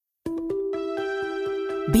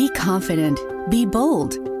Be confident, be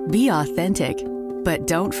bold, be authentic, but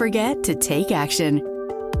don't forget to take action.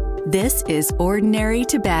 This is Ordinary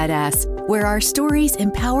to Badass, where our stories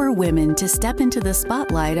empower women to step into the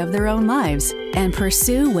spotlight of their own lives and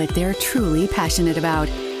pursue what they're truly passionate about.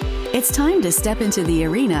 It's time to step into the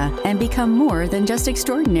arena and become more than just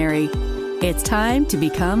extraordinary. It's time to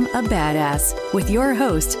become a badass with your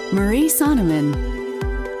host, Marie Sonneman.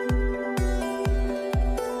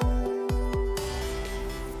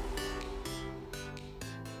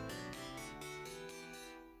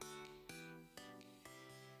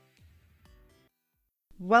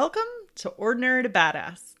 Welcome to Ordinary to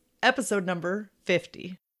Badass, episode number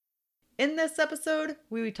 50. In this episode,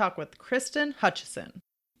 we talk with Kristen Hutchison.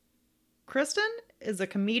 Kristen is a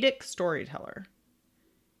comedic storyteller.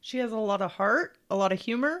 She has a lot of heart, a lot of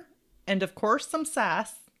humor, and of course some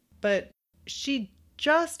sass, but she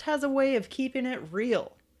just has a way of keeping it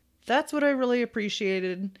real. That's what I really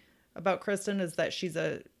appreciated about Kristen, is that she's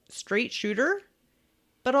a straight shooter,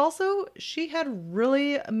 but also she had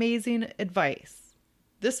really amazing advice.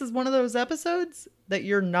 This is one of those episodes that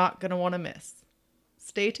you're not going to want to miss.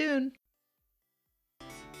 Stay tuned.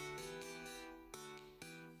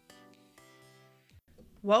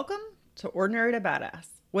 Welcome to Ordinary to Badass.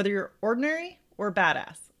 Whether you're ordinary or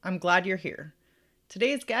badass, I'm glad you're here.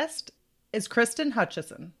 Today's guest is Kristen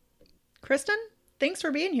Hutchison. Kristen, thanks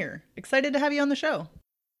for being here. Excited to have you on the show.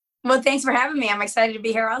 Well, thanks for having me. I'm excited to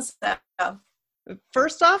be here also.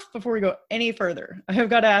 First off, before we go any further, I have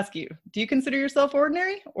got to ask you, do you consider yourself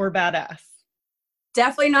ordinary or badass?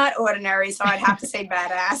 Definitely not ordinary, so I'd have to say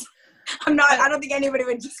badass. I don't think anybody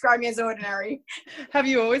would describe me as ordinary. Have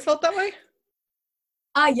you always felt that way?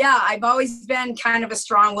 Yeah, I've always been kind of a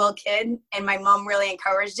strong-willed kid, and my mom really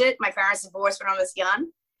encouraged it. My parents divorced when I was young,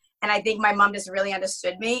 and I think my mom just really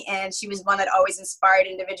understood me, and she was one that always inspired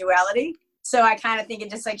individuality. So I kind of think it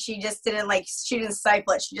just like she didn't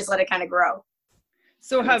stifle it. She just let it kind of grow.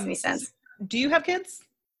 So makes any sense. Do you have kids?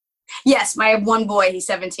 Yes, I have one boy. He's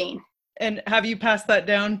 17. And have you passed that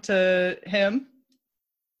down to him?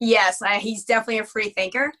 Yes, he's definitely a free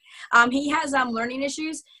thinker. He has learning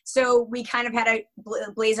issues, so we kind of had to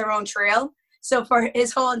blaze our own trail. So for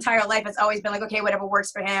his whole entire life, it's always been like, okay, whatever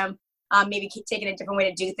works for him, maybe keep taking a different way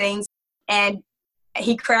to do things. And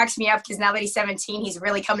he cracks me up because now that he's 17, he's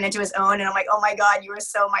really coming into his own. And I'm like, oh my God, you are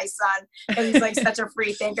so my son. Because he's like such a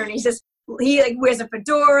free thinker. And he like wears a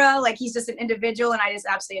fedora. Like he's just an individual. And I just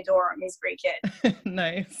absolutely adore him. He's a great kid.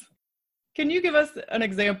 Nice. Can you give us an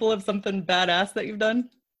example of something badass that you've done?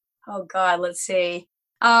 Oh God, let's see.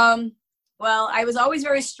 Well, I was always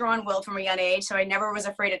very strong-willed from a young age. So I never was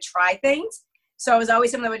afraid to try things. So I was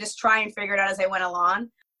always someone that would just try and figure it out as I went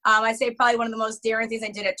along. I'd say probably one of the most daring things I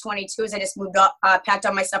did at 22 is I just moved up, packed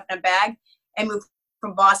all my stuff in a bag and moved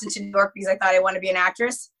from Boston to New York because I thought I wanted to be an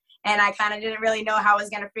actress. And I kind of didn't really know how I was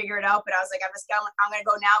going to figure it out, but I was like, I'm going to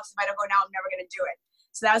go now because if I don't go now, I'm never going to do it.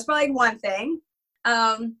 So that was probably one thing.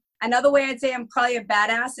 Another way I'd say I'm probably a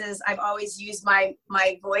badass is I've always used my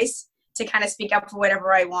voice to kind of speak up for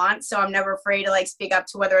whatever I want. So I'm never afraid to like speak up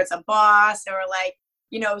to whether it's a boss or like,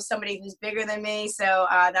 somebody who's bigger than me. So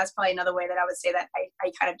that's probably another way that I would say that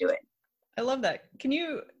I kind of do it. I love that. Can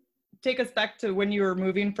you take us back to when you were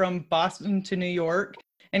moving from Boston to New York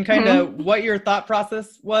and kind of what your thought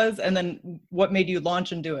process was and then what made you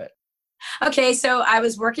launch and do it? Okay, so I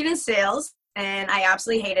was working in sales and I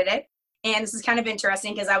absolutely hated it. And this is kind of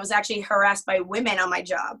interesting because I was actually harassed by women on my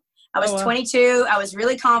job. I was 22. I was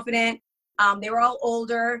really confident. They were all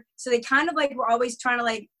older. So they kind of like were always trying to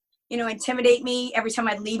like, intimidate me every time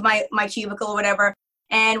I'd leave my cubicle or whatever.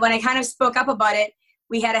 And when I kind of spoke up about it,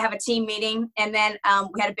 we had to have a team meeting and then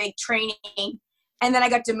we had a big training and then I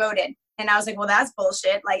got demoted. And I was like, well, that's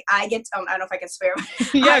bullshit. Like I don't know if I can swear.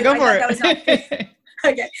 Yeah, go for it.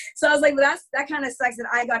 Okay. So I was like, well, that kind of sucks that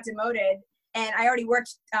I got demoted. And I already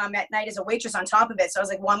worked at night as a waitress on top of it. So I was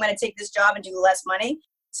like, well, I'm going to take this job and do less money.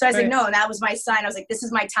 So I was like, no, and that was my sign. I was like, this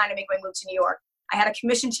is my time to make my move to New York. I had a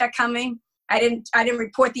commission check coming. I didn't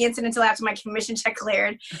report the incident until after my commission check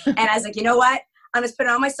cleared. And I was like, you know what? I'm just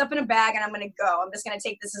putting all my stuff in a bag and I'm going to go. I'm just going to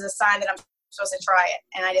take this as a sign that I'm supposed to try it.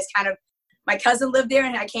 And I just my cousin lived there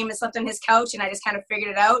and I came and slept on his couch and I just kind of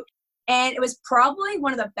figured it out. And it was probably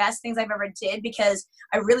one of the best things I've ever did because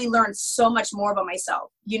I really learned so much more about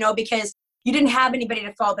myself, because you didn't have anybody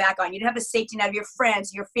to fall back on. You didn't have a safety net of your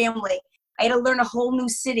friends, your family. I had to learn a whole new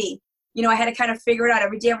city. I had to kind of figure it out.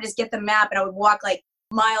 Every day I would just get the map and I would walk like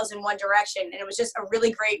miles in one direction. And it was just a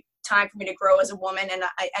really great time for me to grow as a woman and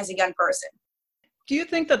as a young person. Do you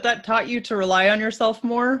think that taught you to rely on yourself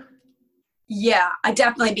more? Yeah, I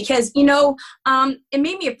definitely, because, it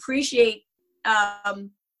made me appreciate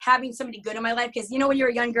having somebody good in my life. Because, you know, when you're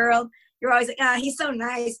a young girl, you're always like, he's so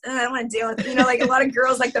nice. I don't want to deal with it. You know, like a lot of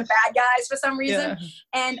girls like the bad guys for some reason. Yeah.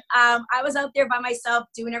 And I was out there by myself,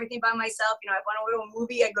 doing everything by myself. You know, I want to go to a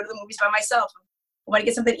movie, I go to the movies by myself. I want to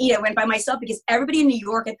get something to eat, I went by myself, because everybody in New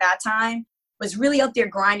York at that time was really out there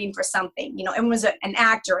grinding for something. You know, everyone was an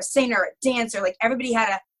actor, a singer, a dancer. Like everybody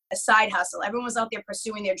had a side hustle. Everyone was out there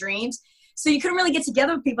pursuing their dreams. So you couldn't really get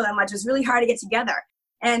together with people that much. It was really hard to get together.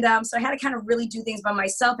 And so I had to kind of really do things by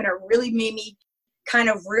myself. And it really made me kind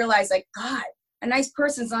of realize, like, God, a nice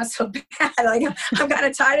person's not so bad. Like I'm kind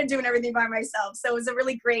of tired of doing everything by myself. So it was a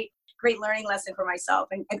really great learning lesson for myself,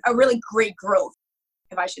 and a really great growth,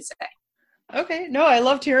 if I should say. Okay. No, I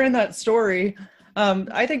loved hearing that story.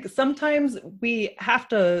 I think sometimes we have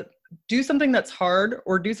to do something that's hard,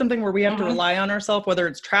 or do something where we have to rely on ourselves, whether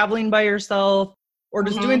it's traveling by yourself or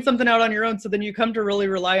just doing something out on your own. So then you come to really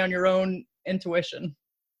rely on your own intuition.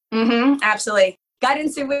 Absolutely. Gut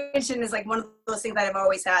intuition is like one of those things that I've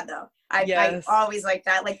always had, though. I always like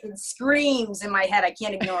that. Like it screams in my head. I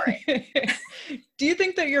can't ignore it. Do you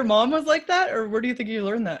think that your mom was like that, or where do you think you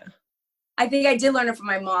learned that? I think I did learn it from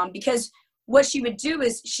my mom, because what she would do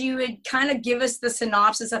is she would kind of give us the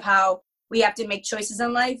synopsis of how we have to make choices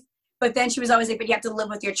in life. But then she was always like, but you have to live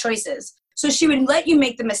with your choices. So she would let you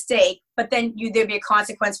make the mistake, but then there'd be a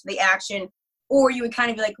consequence for the action. Or you would kind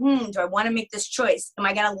of be like, do I want to make this choice? Am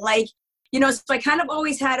I going to like, you know, so I kind of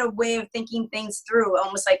always had a way of thinking things through,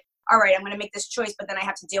 almost like, all right, I'm going to make this choice, but then I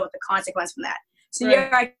have to deal with the consequence from that. So yeah,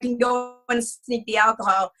 I can go and sneak the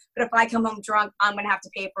alcohol, but if I come home drunk, I'm going to have to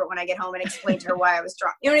pay for it when I get home and explain to her why I was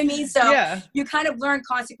drunk. You know what I mean? So you kind of learn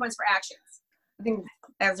consequence for actions. I think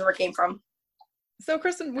that's where it came from. So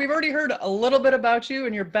Kristen, we've already heard a little bit about you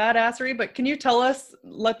and your badassery, but can you tell us,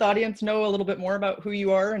 let the audience know a little bit more about who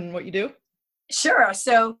you are and what you do? Sure.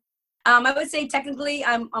 So I would say technically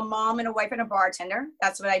I'm a mom and a wife and a bartender.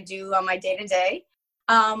 That's what I do on my day-to-day.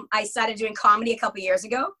 I started doing comedy a couple years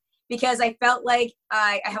ago, because I felt like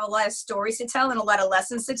I have a lot of stories to tell and a lot of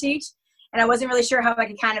lessons to teach. And I wasn't really sure how I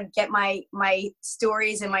could kind of get my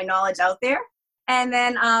stories and my knowledge out there. And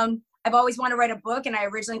then I've always wanted to write a book. And I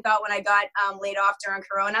originally thought when I got laid off during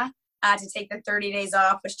Corona to take the 30 days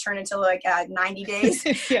off, which turned into like 90 days.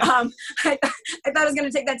 I thought I was going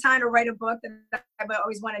to take that time to write a book that I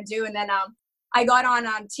always want to do. And then I got on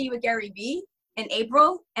Tea with Gary Vee in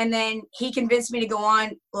April. And then he convinced me to go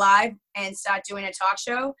on live and start doing a talk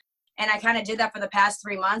show. And I kind of did that for the past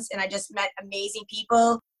 3 months. And I just met amazing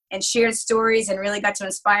people and shared stories and really got to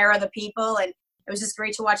inspire other people. And it was just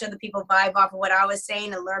great to watch other people vibe off of what I was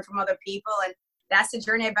saying and learn from other people. And that's the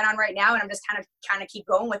journey I've been on right now. And I'm just kind of keep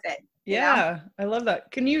going with it. Yeah, I love that.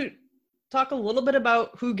 Can you talk a little bit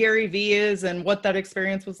about who Gary Vee is and what that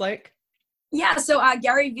experience was like? Yeah, so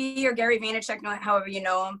Gary Vee, or Gary Vaynerchuk, however you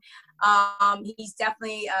know him, he's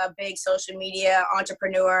definitely a big social media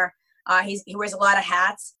entrepreneur. He wears a lot of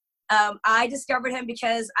hats. I discovered him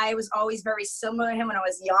because I was always very similar to him when I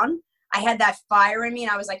was young. I had that fire in me,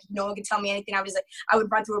 and I was like, no one could tell me anything. I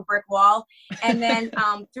would run through a brick wall. And then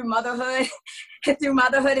through motherhood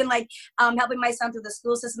and like helping my son through the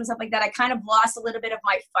school system and stuff like that, I kind of lost a little bit of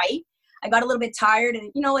my fight. I got a little bit tired,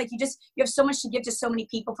 and you know, like you have so much to give to so many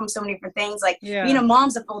people from so many different things. Like being a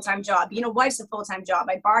mom's a full-time job, being a wife's a full-time job.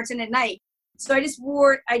 I bartend at night. So I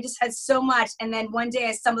just had so much. And then one day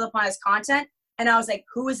I stumbled upon his content, and I was like,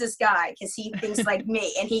 who is this guy? Because he thinks like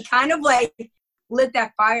me. And he kind of like lit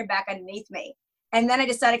that fire back underneath me. And then I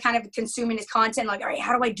decided kind of consuming his content, like, all right,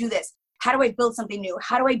 how do I do this? How do I build something new?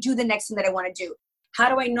 How do I do the next thing that I want to do? How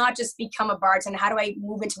do I not just become a bartender? How do I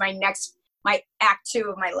move into my act 2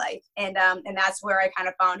 of my life? And that's where I kind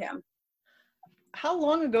of found him. How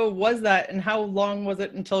long ago was that? And how long was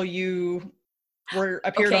it until you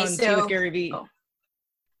appeared on Tea with Gary Vee?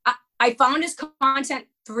 I found his content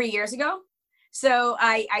 3 years ago. So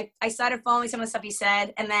I started following some of the stuff he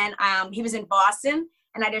said. And then he was in Boston,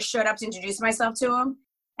 and I just showed up to introduce myself to him.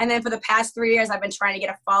 And then for the past 3 years, I've been trying to get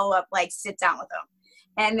a follow-up, like sit down with him.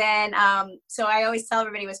 And then, so I always tell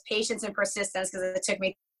everybody it was patience and persistence, because it took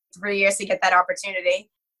me 3 years to get that opportunity.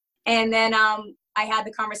 And then I had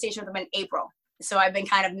the conversation with him in April. So I've been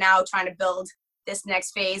kind of now trying to build this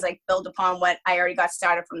next phase, like build upon what I already got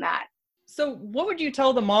started from that. So what would you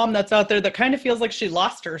tell the mom that's out there that kind of feels like she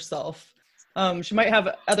lost herself? She might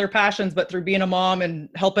have other passions, but through being a mom and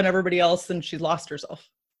helping everybody else, and she lost herself.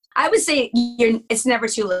 I would say it's never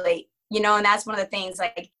too late, you know, and that's one of the things.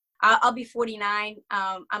 Like I'll be 49.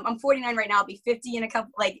 I'm 49 right now. I'll be 50 in a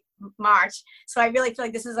couple, like March. So I really feel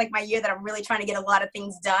like this is like my year that I'm really trying to get a lot of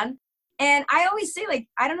things done. And I always say, like,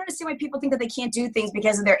 I don't understand why people think that they can't do things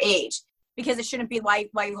because of their age, because it shouldn't be why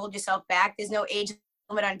you hold yourself back. There's no age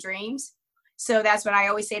limit on dreams. So that's what I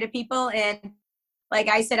always say to people. And like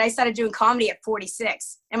I said, I started doing comedy at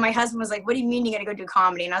 46. And my husband was like, what do you mean you're going to go do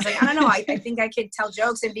comedy? And I was like, I don't know. I think I could tell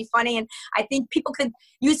jokes and be funny. And I think people could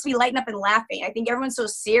used to be lighting up and laughing. I think everyone's so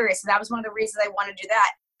serious. That was one of the reasons I wanted to do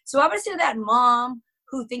that. So I would say to that mom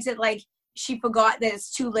who thinks that like she forgot that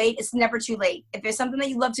it's too late, it's never too late. If there's something that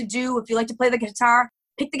you love to do, if you like to play the guitar,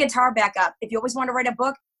 pick the guitar back up. If you always want to write a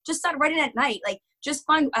book, just start writing at night. Like just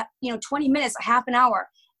find, 20 minutes, a half an hour,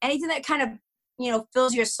 anything that kind of,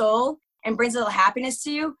 fills your soul and brings a little happiness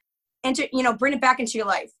to you, and bring it back into your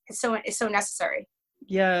life. It's so necessary.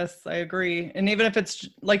 Yes, I agree. And even if it's,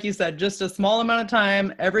 like you said, just a small amount of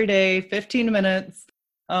time every day, 15 minutes,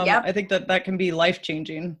 Yep. I think that can be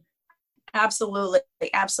life-changing. Absolutely.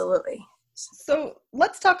 Absolutely. So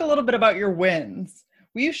let's talk a little bit about your wins.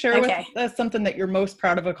 Will you share with us something that you're most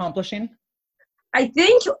proud of accomplishing? I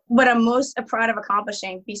think what I'm most proud of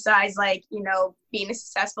accomplishing, besides being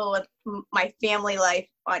successful with my family life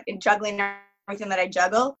and juggling everything that I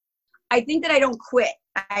juggle, I think that I don't quit.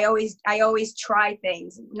 I always try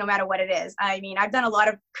things no matter what it is. I mean, I've done a lot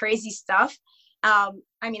of crazy stuff. I've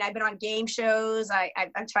been on game shows.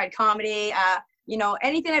 I've tried comedy.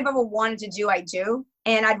 Anything I've ever wanted to do, I do.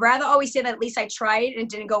 And I'd rather always say that at least I tried and it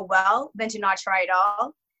didn't go well than to not try at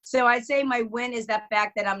all. So I'd say my win is that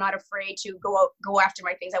fact that I'm not afraid to go after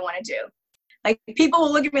my things I want to do. Like people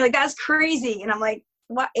will look at me like, that's crazy. And I'm like,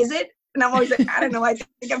 what is it? And I'm always like, I don't know. I think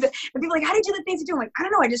and people are like, how do you do the things you do? I'm like, I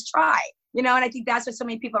don't know. I just try, and I think that's what so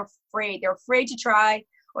many people are afraid. They're afraid to try,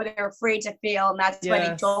 or they're afraid to fail. And that's why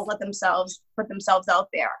they don't put themselves out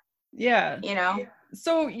there. Yeah.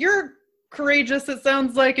 So you're courageous, it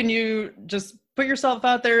sounds like, and you just put yourself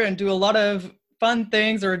out there and do a lot of fun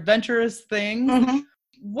things or adventurous things. Mm-hmm.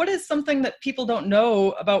 What is something that people don't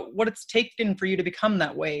know about what it's taken for you to become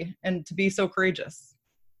that way and to be so courageous?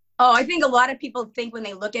 Oh, I think a lot of people think when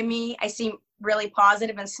they look at me, I seem really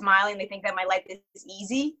positive and smiling. They think that my life is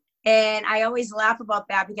easy. And I always laugh about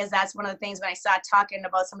that because that's one of the things when I start talking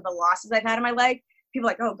about some of the losses I've had in my life, people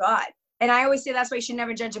are like, oh God. And I always say that's why you should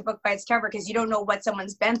never judge a book by its cover, because you don't know what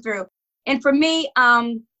someone's been through. And for me,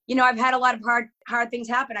 I've had a lot of hard things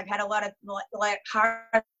happen. I've had a lot of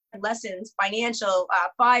hard lessons, financial,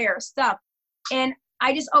 fire stuff. And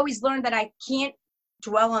I just always learned that I can't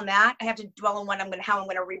dwell on that. I have to dwell on how I'm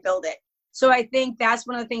going to rebuild it. So I think that's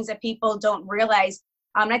one of the things that people don't realize.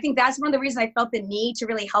 And I think that's one of the reasons I felt the need to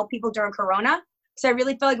really help people during Corona. Because I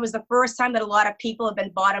really felt like it was the first time that a lot of people have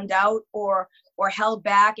been bottomed out or held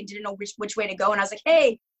back and didn't know which way to go. And I was like,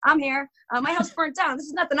 hey, I'm here. My house burnt down. This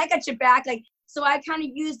is nothing. I got your back. So I kind of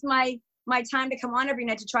used my time to come on every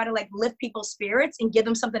night to try to lift people's spirits and give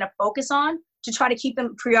them something to focus on, to try to keep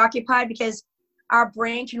them preoccupied, because our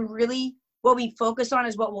brain can really, what we focus on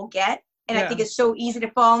is what we'll get. And I think it's so easy to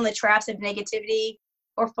fall in the traps of negativity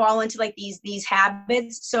or fall into these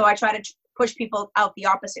habits. So I try to push people out the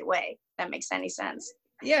opposite way. If that makes any sense.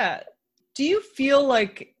 Yeah. Do you feel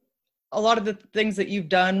like a lot of the things that you've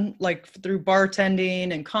done, like through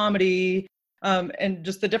bartending and comedy, and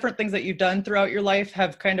just the different things that you've done throughout your life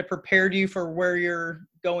have kind of prepared you for where you're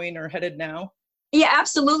going or headed now? Yeah,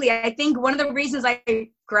 absolutely. I think one of the reasons I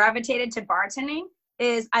gravitated to bartending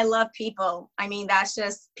is I love people. I mean, that's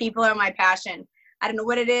just, people are my passion. I don't know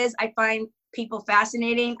what it is. I find people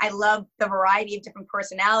fascinating. I love the variety of different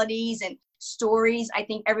personalities and stories. I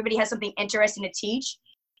think everybody has something interesting to teach.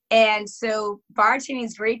 And so bartending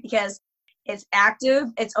is great because it's active.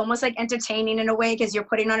 It's almost like entertaining in a way because you're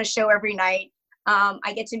putting on a show every night.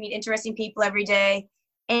 I get to meet interesting people every day.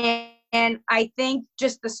 And I think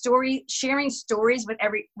just sharing stories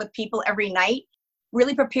with people every night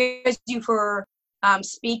really prepares you for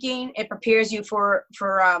speaking. It prepares you for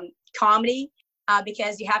comedy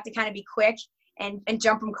because you have to kind of be quick and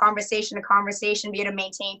jump from conversation to conversation, be able to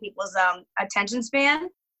maintain people's attention span.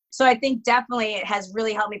 So I think definitely it has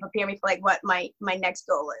really helped me prepare me for what my next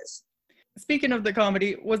goal is. Speaking of the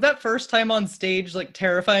comedy, was that first time on stage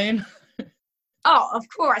terrifying? Oh, of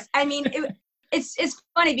course. I mean, it's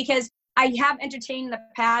funny because I have entertained in the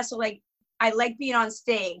past, so I like being on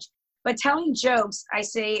stage. But telling jokes, I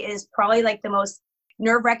say, is probably the most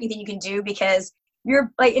nerve-wracking thing you can do because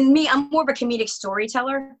you're in me, I'm more of a comedic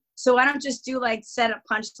storyteller. So I don't just do set up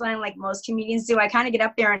punchline like most comedians do. I kind of get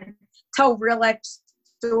up there and tell real life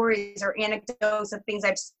stories or anecdotes of things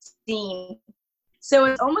I've seen. So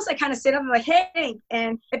it's almost kind of sit up and hey,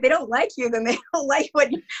 and if they don't like you, then they don't like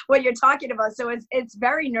what you're talking about. So it's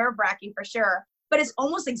very nerve-wracking for sure. But it's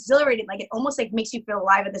almost exhilarating. It almost makes you feel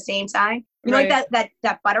alive at the same time. You know, right.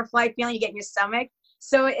 that butterfly feeling you get in your stomach.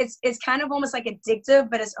 So it's kind of almost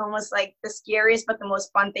addictive, but it's almost the scariest but the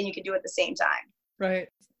most fun thing you can do at the same time. Right.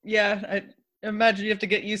 Yeah. Imagine you have to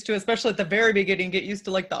get used to, especially at the very beginning, get used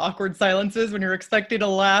to like the awkward silences when you're expecting to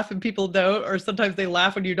laugh and people don't, or sometimes they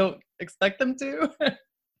laugh when you don't expect them to.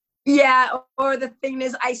 Yeah, or the thing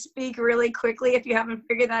is, I speak really quickly. If you haven't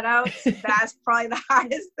figured that out, that's probably the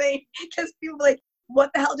hardest thing, because people are like,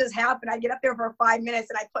 what the hell just happened? I get up there for 5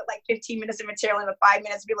 minutes and I put like 15 minutes of material in the 5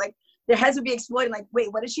 minutes. Be like, their heads would be exploding. Like,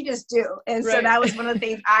 wait, what did she just do? And so that was one of the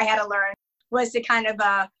things I had to learn, was to kind of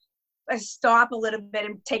stop a little bit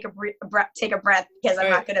and take a breath, because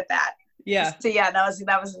I'm not good at that. Yeah. So yeah, that was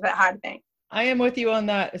the hard thing. I am with you on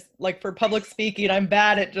that. It's like for public speaking, I'm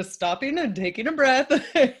bad at just stopping and taking a breath.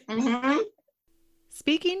 Mm-hmm.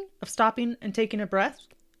 Speaking of stopping and taking a breath,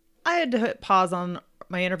 I had to hit pause on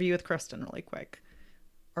my interview with Kristen really quick.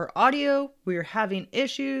 Our audio, we were having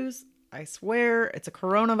issues. I swear it's a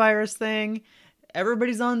coronavirus thing.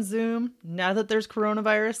 Everybody's on Zoom now that there's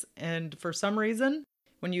coronavirus. And for some reason,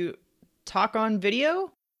 when you talk on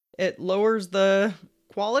video, it lowers the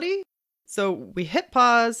quality. So we hit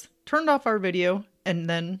pause, turned off our video, and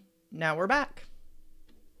then now we're back.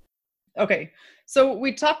 Okay, so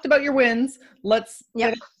we talked about your wins. Let's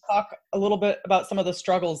talk a little bit about some of the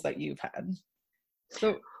struggles that you've had.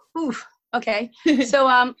 So, okay. So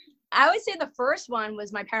I would say the first one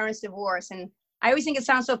was my parents' divorce. And I always think it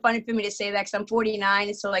sounds so funny for me to say that, because I'm 49.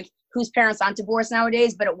 And so like, whose parents aren't divorced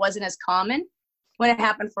nowadays? But it wasn't as common when it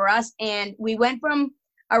happened for us. And we went from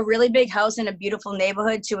a really big house in a beautiful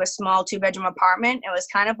neighborhood to a small 2-bedroom apartment. It was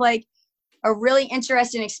kind of like a really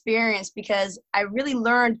interesting experience, because I really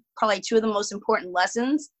learned probably 2 of the most important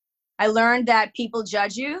lessons. I learned that people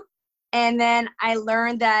judge you. And then I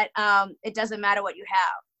learned that it doesn't matter what you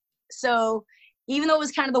have. So even though it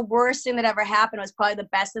was kind of the worst thing that ever happened, it was probably the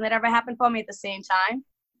best thing that ever happened for me at the same time,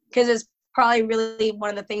 because it's probably really one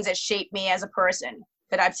of the things that shaped me as a person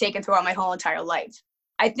that I've taken throughout my whole entire life.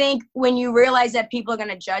 I think when you realize that people are going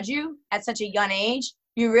to judge you at such a young age,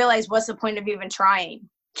 you realize, what's the point of even trying?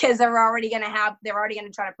 Because they're already going to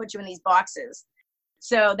try to put you in these boxes.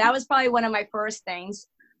 So that was probably one of my first things.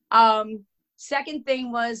 Second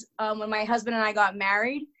thing was when my husband and I got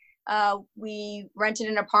married, we rented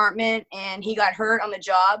an apartment and he got hurt on the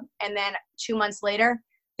job. And then 2 months later,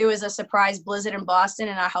 there was a surprise blizzard in Boston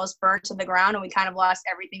and our house burnt to the ground and we kind of lost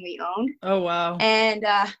everything we owned. Oh, wow. And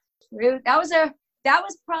that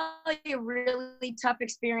was probably a really tough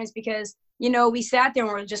experience, because, you know, we sat there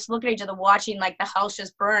and we were just looking at each other, watching like the house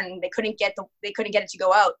just burn, and they couldn't get it to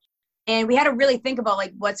go out. And we had to really think about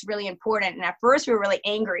like what's really important. And at first we were really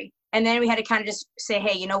angry. And then we had to kind of just say,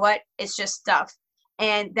 hey, you know what? It's just stuff.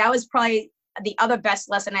 And that was probably the other best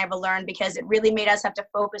lesson I ever learned, because it really made us have to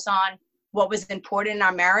focus on what was important in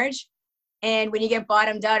our marriage. And when you get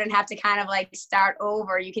bottomed out and have to kind of like start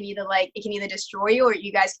over, it can either destroy you, or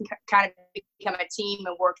you guys can kind of become a team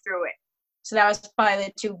and work through it. So that was probably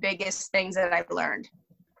the 2 biggest things that I've learned.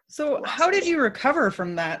 So how did you recover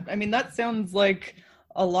from that? I mean, that sounds like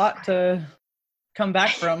a lot come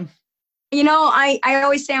back from? You know, I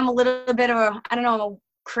always say I'm a little bit of I'm a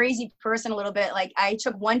crazy person a little bit. Like, I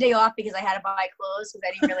took one day off because I had to buy clothes because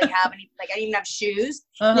I didn't really have any, like, I didn't even have shoes,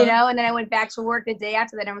 you know, and then I went back to work the day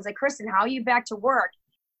after that. And I was like, Kristen, how are you back to work?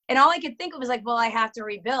 And all I could think of was like, well, I have to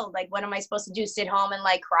rebuild. Like, what am I supposed to do? Sit home and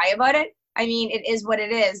like cry about it? I mean, it is what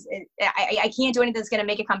it is. I can't do anything that's going to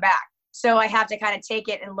make it come back. So I have to kind of take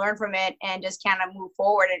it and learn from it and just kind of move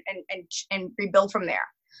forward and rebuild from there.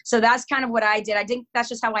 So that's kind of what I did. I think that's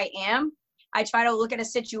just how I am. I try to look at a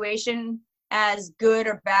situation as good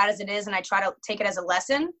or bad as it is, and I try to take it as a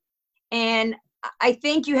lesson. And I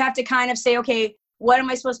think you have to kind of say, okay, what am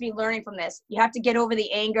I supposed to be learning from this? You have to get over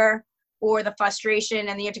the anger or the frustration, and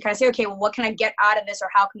then you have to kind of say, okay, well, what can I get out of this, or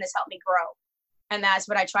how can this help me grow? And that's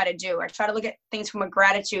what I try to do. I try to look at things from a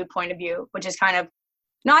gratitude point of view, which is kind of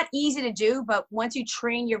not easy to do, but once you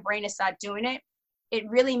train your brain to start doing it, it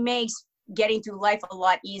really makes getting through life a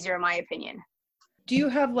lot easier, in my opinion. Do you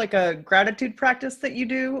have like a gratitude practice that you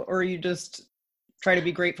do, or you just try to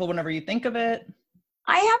be grateful whenever you think of it?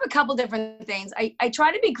 I have a couple different things. I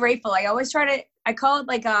try to be grateful. I always try to, I call it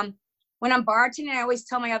like, when I'm bartending, I always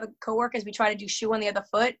tell my other coworkers, we try to do shoe on the other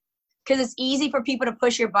foot, because it's easy for people to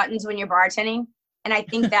push your buttons when you're bartending. And I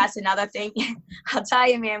think that's another thing. I'll tell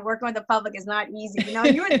you, man, working with the public is not easy. You know,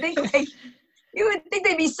 you would think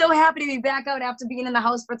they'd be so happy to be back out after being in the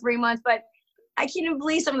house for 3 months, but I can't even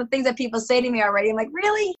believe some of the things that people say to me already. I'm like,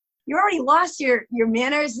 really? You already lost your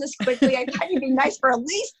manners this quickly? I thought you'd be nice for at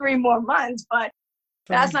least 3 more months, but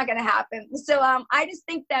that's not going to happen. So I just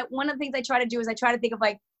think that one of the things I try to do is I try to think of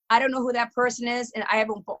like, I don't know who that person is, and I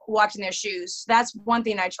haven't walked in their shoes. That's one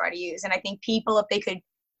thing I try to use. And I think people, if they could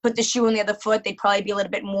put the shoe on the other foot, they'd probably be a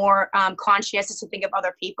little bit more conscientious to think of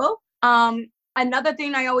other people. Another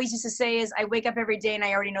thing I always used to say is I wake up every day and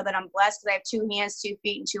I already know that I'm blessed because I have 2 hands, 2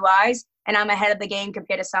 feet, and 2 eyes, and I'm ahead of the game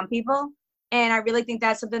compared to some people. And I really think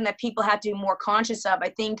that's something that people have to be more conscious of. I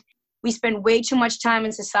think we spend way too much time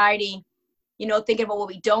in society, thinking about what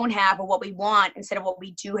we don't have or what we want instead of what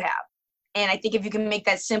we do have. And I think if you can make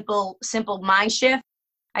that simple mind shift,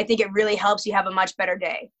 I think it really helps you have a much better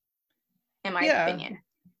day, in my opinion.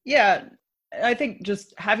 Yeah. I think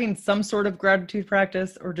just having some sort of gratitude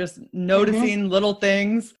practice or just noticing little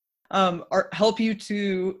things help you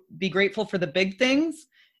to be grateful for the big things.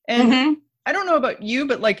 And I don't know about you,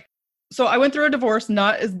 but like, so I went through a divorce,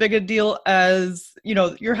 not as big a deal as,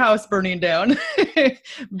 your house burning down,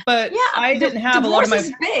 but I didn't have a lot of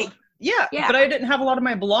my, big. Yeah, but I didn't have a lot of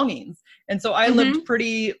my belongings. And so I lived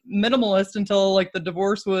pretty minimalist until like the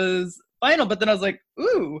divorce was final. But then I was like,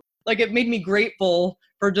 ooh, like it made me grateful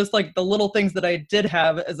for just like the little things that I did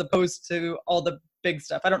have as opposed to all the big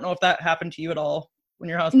stuff. I don't know if that happened to you at all when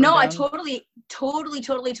your house burned down. I totally.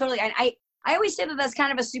 And I always say that that's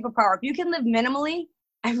kind of a superpower. If you can live minimally,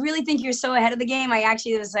 I really think you're so ahead of the game. I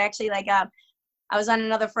was on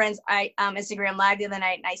another friend's Instagram live the other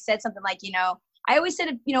night, and I said something like, I always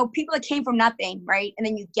said, people that came from nothing, right? And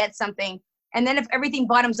then you get something. And then if everything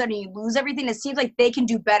bottoms out and you lose everything, it seems like they can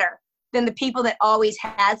do better than the people that always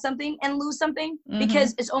had something and lose something,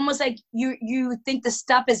 because it's almost like you think the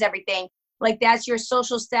stuff is everything. Like that's your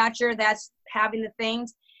social stature, that's having the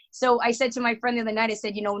things. So I said to my friend the other night, I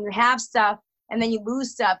said, when you have stuff and then you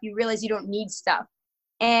lose stuff, you realize you don't need stuff.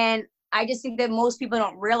 And I just think that most people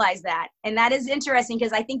don't realize that. And that is interesting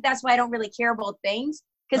because I think that's why I don't really care about things.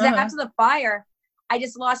 Because after the fire, I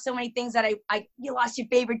just lost so many things that you lost your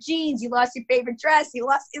favorite jeans, you lost your favorite dress, you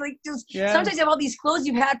lost sometimes you have all these clothes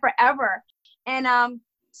you've had forever. And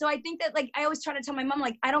so I think that I always try to tell my mom,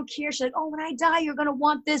 I don't care. She's like, oh, when I die, you're going to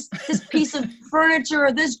want this piece of furniture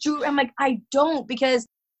or this jewelry. I'm like, I don't, because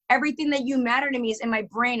everything that you matter to me is in my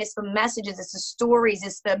brain. It's the messages, it's the stories,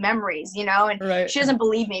 it's the memories, and she doesn't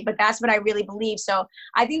believe me, but that's what I really believe. So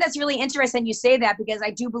I think that's really interesting you say that, because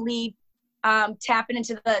I do believe tapping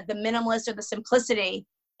into the minimalist or the simplicity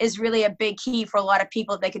is really a big key for a lot of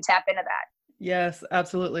people. They could tap into that. Yes,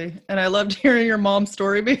 absolutely. And I loved hearing your mom's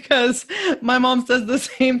story because my mom says the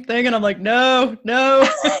same thing. And I'm like, no.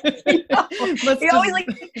 They always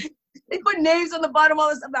they put names on the bottom of all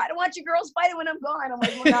this stuff. I don't want you girls fighting when I'm gone. I'm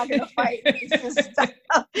like, we're not going to fight. It's just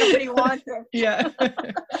nobody wants it. Yeah.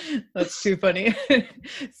 That's too funny.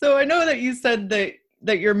 So I know that you said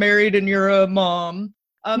that you're married and you're a mom.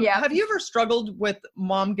 Have you ever struggled with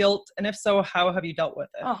mom guilt? And if so, how have you dealt with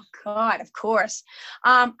it? Oh God, of course.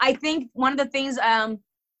 I think one of the things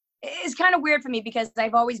is kind of weird for me because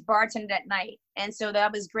I've always bartended at night. And so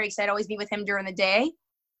that was great because I'd always be with him during the day.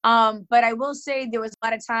 But I will say there was a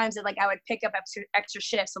lot of times that I would pick up extra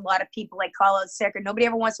shifts. A lot of people call out sick or nobody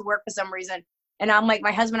ever wants to work for some reason. And I'm like,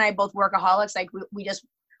 my husband and I both workaholics.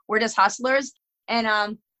 We're just hustlers.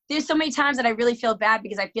 And there's so many times that I really feel bad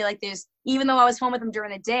because I feel like even though I was home with him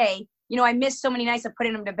during the day, I missed so many nights of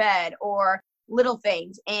putting him to bed or little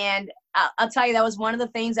things. And I'll tell you, that was one of the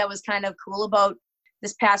things that was kind of cool about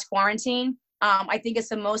this past quarantine. I think it's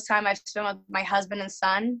the most time I've spent with my husband and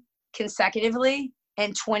son consecutively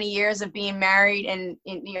in 20 years of being married and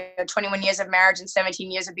 21 years of marriage and 17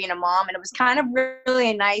 years of being a mom. And it was kind of really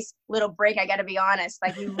a nice little break. I got to be honest,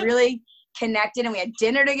 we really connected and we had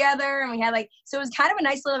dinner together and we had so it was kind of a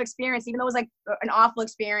nice little experience, even though it was an awful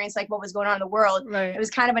experience, what was going on in the world. Right. It was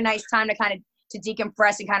kind of a nice time to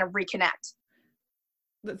decompress and kind of reconnect.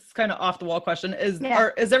 That's kind of off the wall question.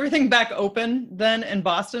 Is everything back open then in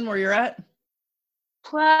Boston where you're at?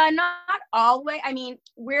 Not all the way. I mean,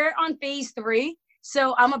 we're on phase 3.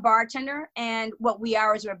 So I'm a bartender, and what we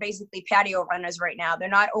are is we're basically patio runners right now. They're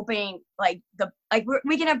not opening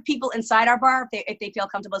we can have people inside our bar if they feel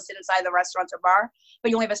comfortable to sit inside the restaurants or bar,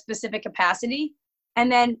 but you only have a specific capacity.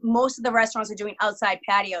 And then most of the restaurants are doing outside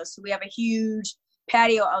patios. So we have a huge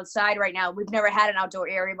patio outside right now. We've never had an outdoor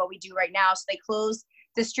area, but we do right now. So they closed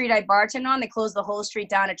the street I bartend on. They closed the whole street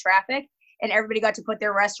down to traffic, and everybody got to put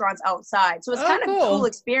their restaurants outside. So it's kind of a cool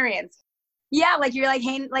experience. Yeah, you're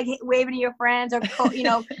hanging, waving to your friends, or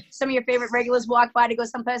some of your favorite regulars walk by to go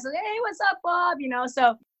someplace. Hey, what's up, Bob?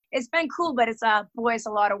 So it's been cool, but it's a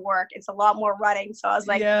lot of work. It's a lot more running. So I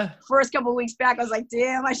was first couple of weeks back, I was like,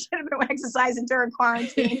 damn, I should have been exercising during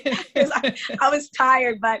quarantine because I was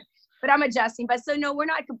tired, but I'm adjusting. But so no, we're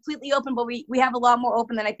not completely open, but we have a lot more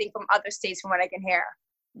open than I think from other states from what I can hear.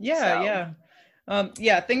 Yeah.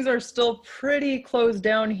 Things are still pretty closed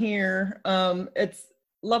down here. It's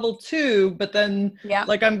level 2, but then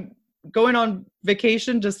I'm going on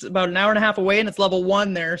vacation just about an hour and a half away and it's level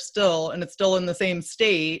 1 there still, and it's still in the same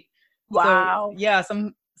state. Wow. So yeah,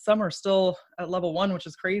 some are still at level 1, which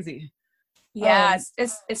is crazy. Yeah,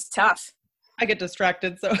 it's tough. I get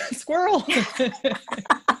distracted, so squirrel.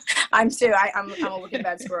 I'm too. I'm a wicked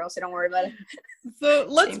bad squirrel, so don't worry about it. So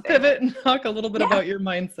let's pivot and talk a little bit about your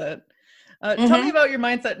mindset. Tell me about your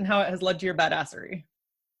mindset and how it has led to your badassery.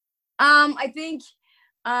 I think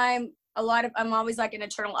I'm always like an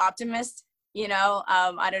eternal optimist, you know.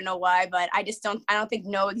 I don't know why, but I don't think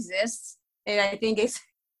no exists. And I think it's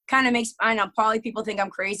kind of I know probably people think I'm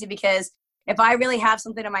crazy because if I really have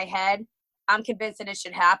something in my head, I'm convinced that it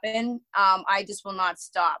should happen. I just will not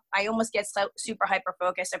stop. I almost get super hyper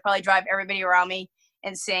focused. I probably drive everybody around me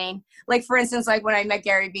insane. Like for instance, like when I met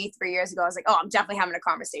Gary Vee 3 years ago, I was like, oh, I'm definitely having a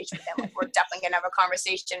conversation with him. Like, we're definitely gonna have a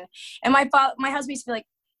conversation. And my husband used to be like,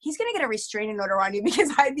 he's gonna get a restraining order on you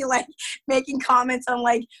because I'd be like making comments on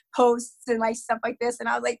like posts and like stuff like this. And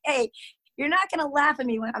I was like, hey, you're not gonna laugh at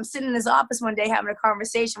me when I'm sitting in his office one day having a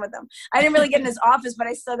conversation with him. I didn't really get in his office, but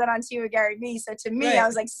I still got on TV with Gary Vee. So to me, I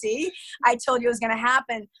was like, see, I told you it was gonna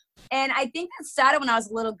happen. And I think that started when I was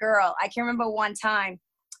a little girl. I can remember one time,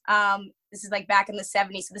 this is like back in the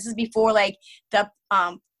 70s. So this is before like the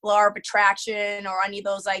Law of Attraction or any of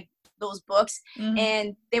those like those books. Mm-hmm.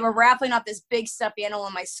 And they were raffling off this big stuffed animal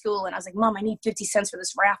in my school. And I was like, Mom, I need 50 cents for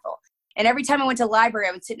this raffle. And every time I went to the library,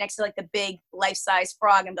 I would sit next to like the big life-size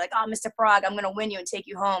frog and be like, oh, Mr. Frog, I'm going to win you and take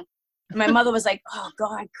you home. And my mother was like, oh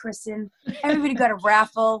God, Kristen, everybody got a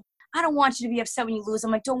raffle. I don't want you to be upset when you lose.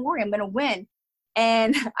 I'm like, don't worry, I'm going to win.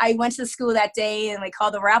 And I went to the school that day and like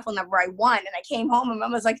called the raffle number. I won. And I came home and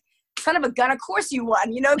Mom was like, son of a gun, of course you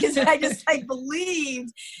won, you know, because I just like believed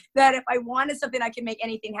that if I wanted something, I could make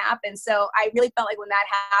anything happen. So I really felt like when that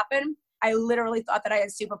happened, I literally thought that I had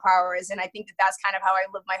superpowers. And I think that that's kind of how I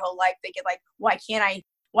lived my whole life, thinking like, why can't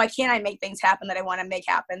I make things happen that I want to make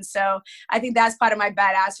happen? So I think that's part of my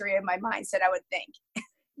badassery and my mindset, I would think.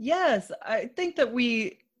 Yes. I think that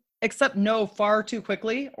we accept no far too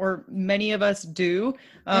quickly, or many of us do.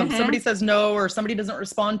 Somebody says no, or somebody doesn't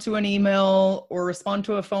respond to an email or respond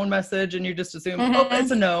to a phone message, and you just assume, oh,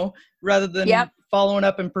 it's a no, rather than following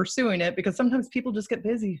up and pursuing it, because sometimes people just get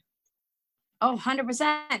busy. Oh, 100%.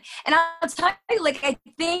 And I'll tell you, like, I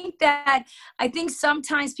think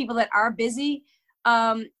sometimes people that are busy,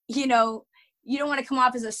 you know, you don't want to come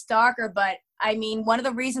off as a stalker, but I mean, one of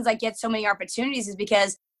the reasons I get so many opportunities is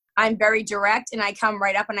because I'm very direct and I come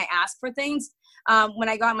right up and I ask for things. When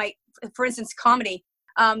I got for instance, comedy,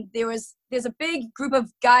 there's a big group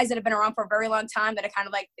of guys that have been around for a very long time that are kind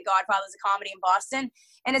of like the godfathers of comedy in Boston.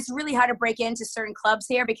 And it's really hard to break into certain clubs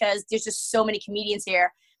here because there's just so many comedians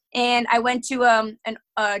here. And I went to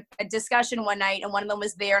a discussion one night, and one of them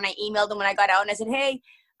was there, and I emailed them when I got out, and I said, hey,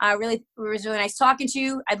 it was really nice talking to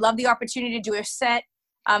you. I'd love the opportunity to do a set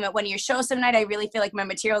at one of your shows some night. I really feel like my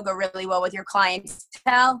material will go really well with your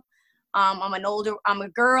clientele. I'm a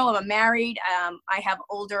girl, I'm married, I'm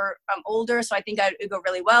older, so I think it would go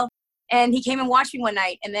really well. And he came and watched me one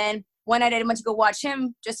night, and then one night I went to go watch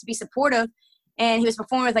him just to be supportive, and he was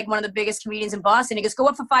performing with like one of the biggest comedians in Boston. He goes, go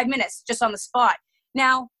up for 5 minutes, just on the spot.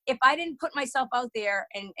 Now, if I didn't put myself out there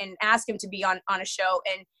and ask him to be on a show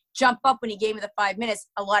and jump up when he gave me the 5 minutes,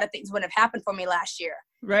 a lot of things wouldn't have happened for me last year.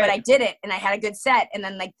 Right. But I did it, and I had a good set, and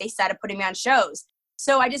then like they started putting me on shows.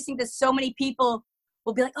 So I just think that so many people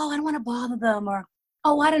will be like, oh, I don't want to bother them, or,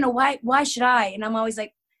 oh, I don't know, why should I? And I'm always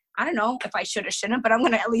like, I don't know if I should or shouldn't, but I'm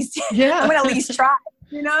going to at least, I'm going to at least try,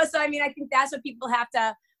 you know? So, I mean, I think that's what people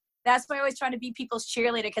that's why I always try to be people's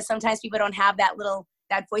cheerleader, because sometimes people don't have that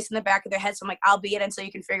voice in the back of their head. So I'm like, I'll be it until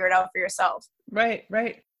you can figure it out for yourself. Right.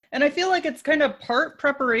 And I feel like it's kind of part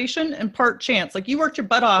preparation and part chance. Like you worked your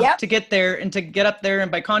butt off to get there and to get up there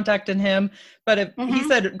and by contacting him. But if he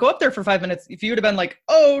said, go up there for 5 minutes, if you would have been like,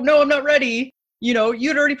 oh, no, I'm not ready, you know,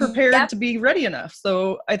 you'd already prepared to be ready enough.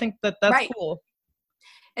 So I think that's cool.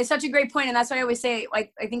 It's such a great point. And that's what I always say.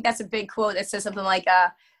 Like, I think that's a big quote that says something like,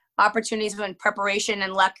 opportunities when preparation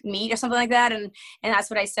and luck meet or something like that. And that's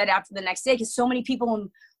what I said after the next day, because so many people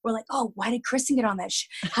were like, oh, why did Kristen get on that?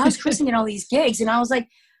 How's Kristen get all these gigs? And I was like,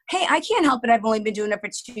 hey, I can't help it. I've only been doing it for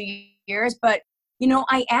 2 years, but you know,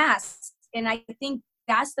 I asked. And I think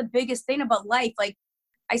that's the biggest thing about life. Like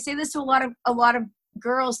I say this to a lot of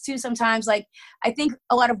girls too sometimes. Like I think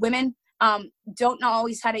a lot of women don't know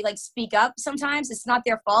always how to like speak up. Sometimes it's not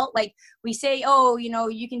their fault. Like we say, oh, you know,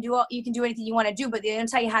 you can do anything you want to do, but they don't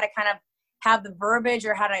tell you how to kind of have the verbiage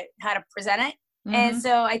or how to present it. Mm-hmm. And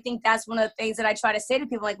so I think that's one of the things that I try to say to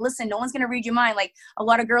people, like, listen, no one's going to read your mind. Like a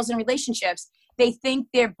lot of girls in relationships, they think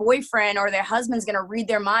their boyfriend or their husband's going to read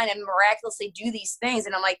their mind and miraculously do these things.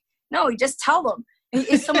 And I'm like, no, you just tell them.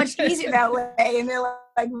 It's so much easier that way. And they're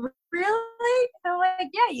like, really? And I'm like,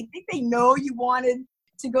 yeah, you think they know you wanted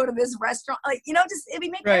to go to this restaurant. Like, you know, just, it'd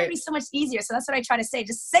make Right. everybody so much easier. So that's what I try to say.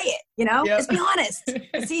 Just say it, you know, Yep. just be honest.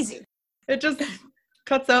 It's easy. It just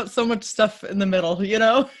cuts out so much stuff in the middle, you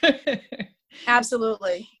know?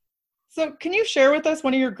 Absolutely. So can you share with us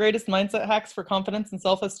one of your greatest mindset hacks for confidence and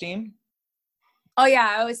self-esteem? Oh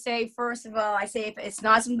yeah. I always say, first of all, I say if it's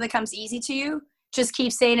not something that comes easy to you, just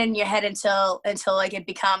keep saying it in your head until like it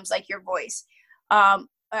becomes like your voice.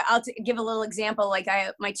 I'll give a little example. Like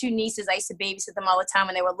my two nieces, I used to babysit them all the time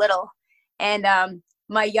when they were little. And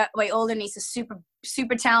my older niece is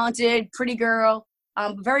super talented, pretty girl,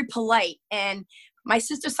 very polite. And my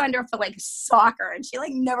sister signed her up for like soccer, and she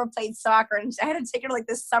like never played soccer. And I had to take her to like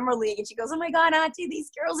this summer league. And she goes, "Oh my God, Auntie,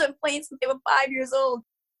 these girls have played since they were 5 years old."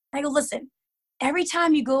 I go, "Listen, every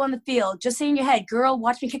time you go on the field, just say in your head, 'Girl,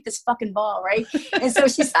 watch me kick this fucking ball,' right?" And so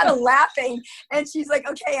she started laughing, and she's like,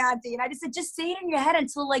 "Okay, Auntie." And I just said, just say it in your head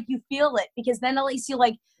until like you feel it, because then at least you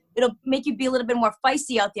like, it'll make you be a little bit more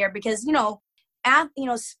feisty out there, because, you know,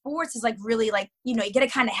 sports is like really like, you know, you got to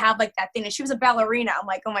kind of have like that thing. And she was a ballerina. I'm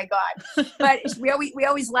like, oh my God. But we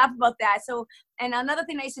always laugh about that. So, and another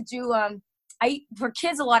thing I used to do, for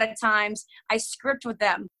kids, a lot of times I script with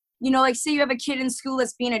them. You know, like say you have a kid in school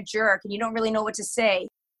that's being a jerk and you don't really know what to say.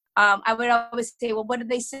 I would always say, well, what did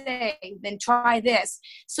they say? Then try this.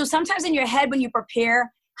 So sometimes in your head, when you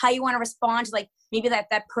prepare how you want to respond to like maybe that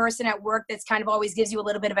person at work that's kind of always gives you a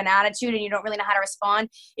little bit of an attitude and you don't really know how to respond,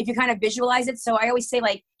 if you kind of visualize it. So I always say,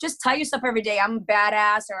 like, just tell yourself every day, I'm a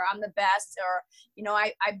badass, or I'm the best, or, you know,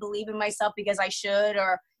 I believe in myself because I should,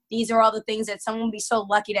 or these are all the things that someone would be so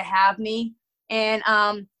lucky to have me. And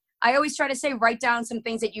I always try to say, write down some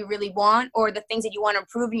things that you really want, or the things that you want to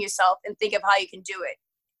improve in yourself, and think of how you can do it,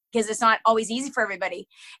 because it's not always easy for everybody.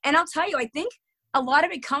 And I'll tell you, I think a lot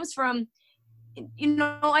of it comes from, you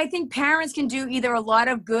know, I think parents can do either a lot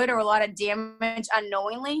of good or a lot of damage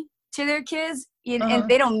unknowingly to their kids, and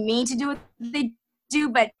they don't mean to do what they do,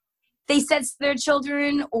 but they sense their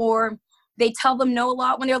children, or they tell them no a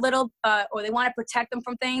lot when they're little, or they want to protect them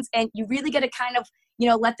from things. And you really got to kind of, you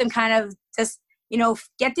know, let them kind of just, you know,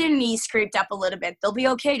 get their knees scraped up a little bit. They'll be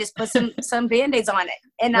okay. Just put some Band-Aids on it.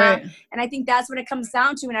 And Right. And I think that's what it comes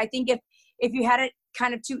down to. And I think if you had it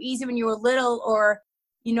kind of too easy when you were little, or,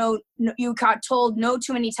 you know, you got told no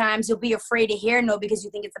too many times, you'll be afraid to hear no because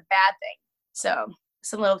you think it's a bad thing. So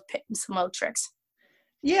some little tricks.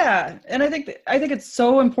 Yeah. And I think it's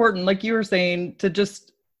so important, like you were saying, to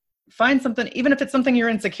just find something, even if it's something you're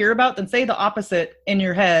insecure about, then say the opposite in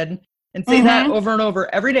your head and say that over and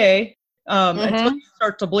over every day, until you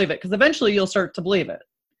start to believe it. Because eventually you'll start to believe it.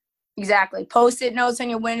 Exactly. Post-it notes on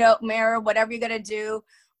your window, mirror, whatever you're going to do,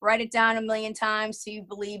 write it down 1,000,000 times so you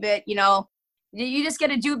believe it. You know, you just got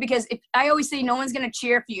to do it, because I always say no one's going to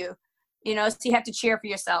cheer for you, you know, so you have to cheer for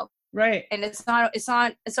yourself. Right. And it's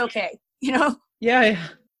okay. You know? Yeah.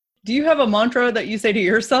 Do you have a mantra that you say to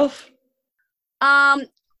yourself?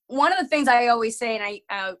 One of the things I always say,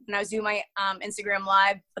 and when I was doing my Instagram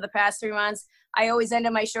live for the past 3 months, I always end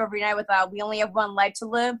my show every night with, we only have one life to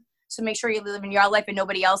live. So make sure you live in your life and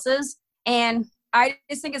nobody else's. And I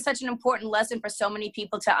just think it's such an important lesson for so many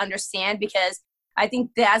people to understand, because I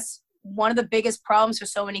think that's one of the biggest problems for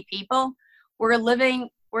so many people. We're living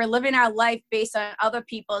our life based on other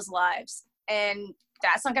people's lives, and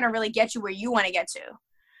that's not going to really get you where you want to get to.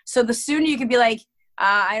 So the sooner you can be like,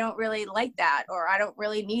 I don't really like that, or I don't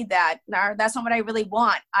really need that, or that's not what I really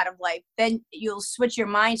want out of life, then you'll switch your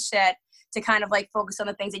mindset to kind of like focus on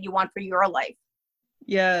the things that you want for your life.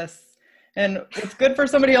 Yes. And what's good for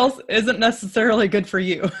somebody else isn't necessarily good for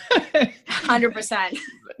you. 100%.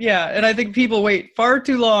 Yeah. And I think people wait far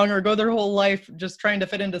too long, or go their whole life just trying to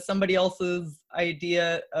fit into somebody else's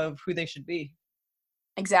idea of who they should be.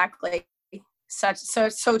 Exactly.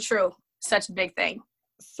 So true. Such a big thing.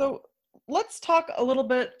 So let's talk a little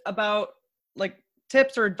bit about like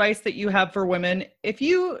tips or advice that you have for women. If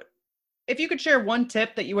you could share one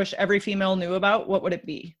tip that you wish every female knew about, what would it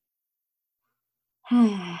be?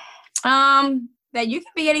 That you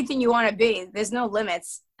can be anything you want to be. There's no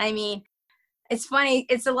limits. I mean, it's funny.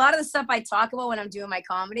 It's a lot of the stuff I talk about when I'm doing my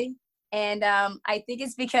comedy. And I think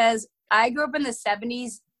it's because I grew up in the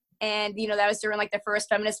 70s, and, you know, that was during like the first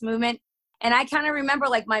feminist movement. And I kind of remember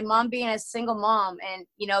like my mom being a single mom and,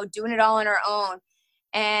 you know, doing it all on her own.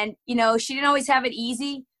 And, you know, she didn't always have it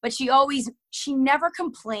easy, but she never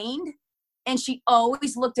complained. And she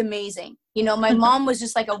always looked amazing. You know, my mom was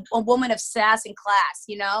just like a woman of sass and class,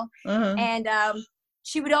 you know? And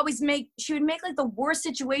she would make like the worst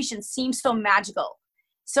situations seem so magical.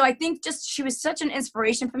 So I think just she was such an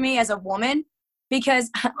inspiration for me as a woman, because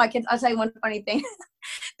I'll tell you one funny thing.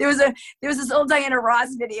 there was this old Diana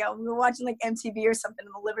Ross video. We were watching like MTV or something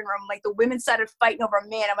in the living room. Like the women started fighting over a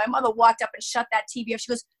man, and my mother walked up and shut that TV off.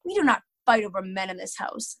 She goes, "We do not fight over men in this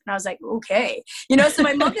house." And I was like, okay, so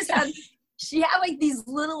my mom just had. She had like these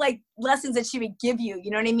little like lessons that she would give you, you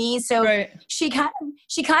know what I mean? So right. she kind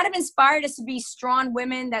of inspired us to be strong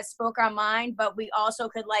women that spoke our mind, but we also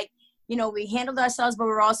could like, we handled ourselves, but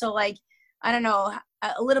we're also like, I don't know,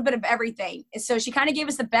 a little bit of everything. And so she kind of gave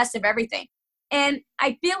us the best of everything. And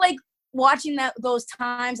I feel like watching those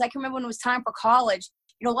times, I can remember when it was time for college,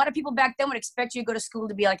 a lot of people back then would expect you to go to school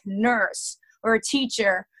to be like a nurse or a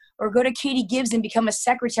teacher, or go to Katie Gibbs and become a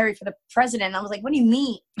secretary for the president. And I was like, what do you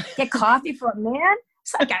mean? Get coffee for a man?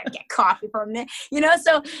 So I gotta get coffee for a man,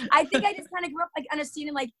 So I think I just kind of grew up like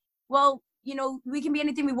understanding like, well, we can be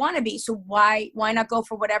anything we want to be. So why not go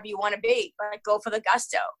for whatever you want to be? Like go for the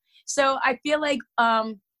gusto. So I feel like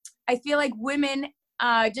women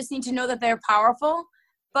just need to know that they're powerful,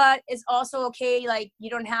 but it's also okay. Like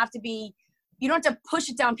you don't have to push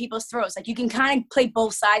it down people's throats. Like you can kind of play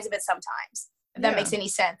both sides of it sometimes. If that makes any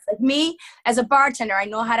sense. Like me as a bartender, I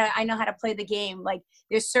know how to play the game. Like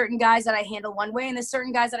there's certain guys that I handle one way and there's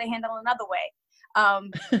certain guys that I handle another way.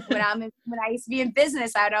 When I used to be in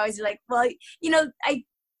business, I'd always be like, well,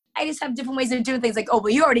 I just have different ways of doing things. Like, oh,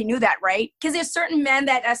 well, you already knew that, right? Because there's certain men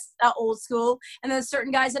that are old school and there's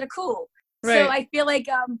certain guys that are cool. Right. So I feel like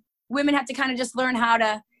women have to kind of just learn how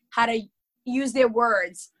to use their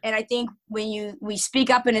words. And I think when we speak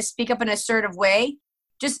up in an assertive way,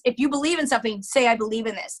 just if you believe in something, say, I believe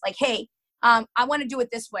in this. Like, hey, I want to do it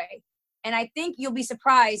this way. And I think you'll be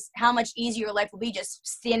surprised how much easier your life will be just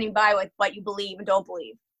standing by with what you believe and don't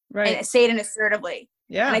believe. Right. And say it in assertively.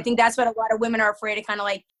 Yeah. And I think that's what a lot of women are afraid to kind of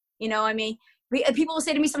like, people will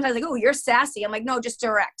say to me sometimes like, oh, you're sassy. I'm like, no, just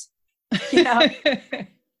direct.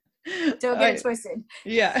 Don't get it twisted.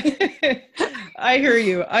 Yeah. I hear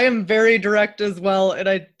you. I am very direct as well. And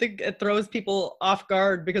I think it throws people off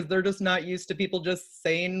guard because they're just not used to people just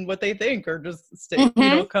saying what they think or just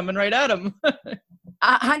coming right at them.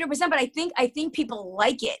 100%. But I think people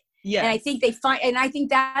like it. Yeah. And I think I think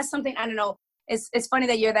that's something, I don't know. It's funny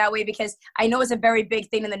that you're that way because I know it's a very big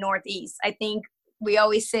thing in the Northeast. I think we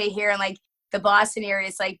always say here in like the Boston area,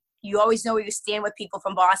 it's like, you always know where you stand with people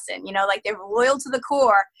from Boston, like they're loyal to the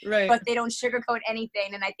core, right, but they don't sugarcoat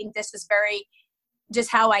anything. And I think this is very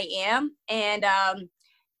just how I am. And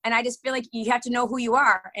I just feel like you have to know who you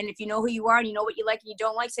are. And if you know who you are and you know what you like and you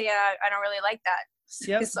don't like, say, I don't really like that.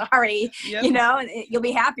 Yep. Sorry, yep. And you'll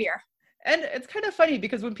be happier. And it's kind of funny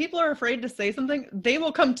because when people are afraid to say something, they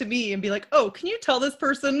will come to me and be like, oh, can you tell this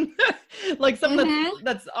person like something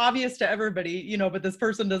that's obvious to everybody, but this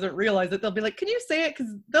person doesn't realize it. They'll be like, can you say it?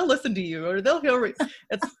 Because they'll listen to you or they'll hear it.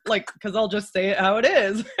 It's like, because I'll just say it how it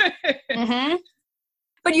is.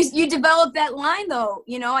 But you develop that line though.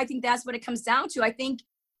 I think that's what it comes down to. I think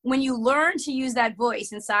when you learn to use that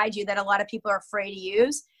voice inside you that a lot of people are afraid to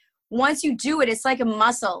use, once you do it, it's like a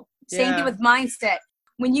muscle. Same thing with mindset.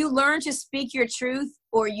 When you learn to speak your truth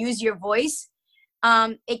or use your voice,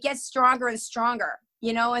 it gets stronger and stronger,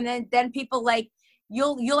 and then people like,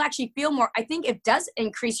 you'll actually feel more. I think it does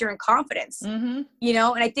increase your confidence, and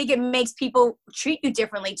I think it makes people treat you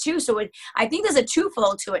differently too. So I think there's a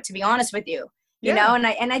twofold to it, to be honest with you, and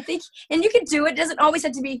I think, and you can do it. It doesn't always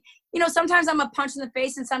have to be, sometimes I'm a punch in the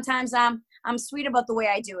face and sometimes I'm sweet about the way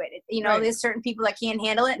I do it. Right. There's certain people that can't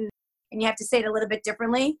handle it and you have to say it a little bit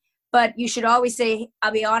differently. But you should always say,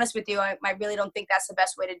 I'll be honest with you, I really don't think that's the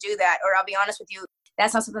best way to do that. Or I'll be honest with you,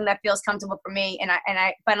 that's not something that feels comfortable for me. And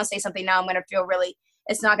if I don't say something now, I'm going to feel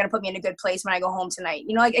it's not going to put me in a good place when I go home tonight.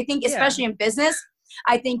 I think especially in business,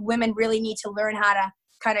 I think women really need to learn how to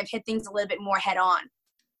kind of hit things a little bit more head on.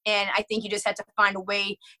 And I think you just have to find a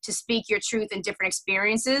way to speak your truth in different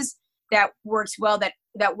experiences that works well,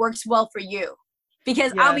 that works well for you.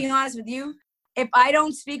 Because I'll be honest with you, if I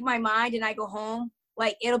don't speak my mind and I go home,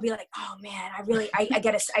 like, it'll be like, oh man, I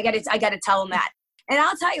gotta tell them that. And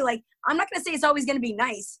I'll tell you, like, I'm not going to say it's always going to be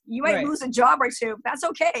nice. You might lose a job or two. That's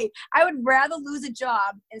okay. I would rather lose a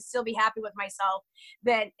job and still be happy with myself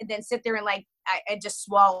than sit there and like, I just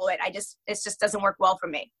swallow it. It just doesn't work well for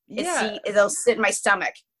me. It'll sit in my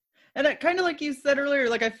stomach. And it kind of like you said earlier,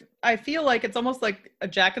 like I feel like it's almost like a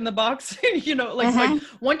Jack in the Box, like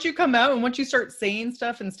once you come out and once you start saying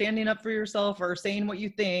stuff and standing up for yourself or saying what you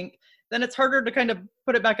think, then it's harder to kind of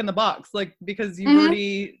put it back in the box, like, because you've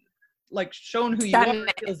already like shown who you are.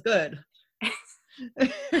 It feels good.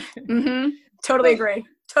 Totally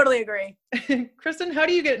agree. Kristen, how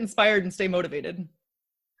do you get inspired and stay motivated?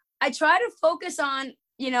 I try to focus on,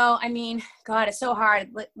 God, it's so hard.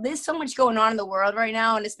 There's so much going on in the world right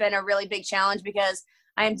now. And it's been a really big challenge because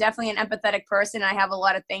I am definitely an empathetic person. I have a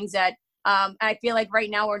lot of things that I feel like right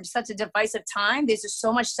now we're in such a divisive time. There's just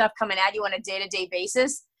so much stuff coming at you on a day-to-day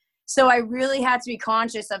basis. So I really had to be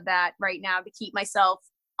conscious of that right now to keep myself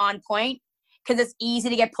on point, because it's easy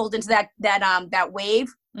to get pulled into that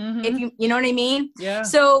wave. Mm-hmm. If you know what I mean? Yeah.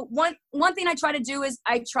 So one thing I try to do is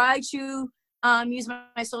I try to use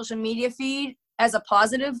my social media feed as a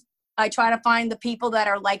positive. I try to find the people that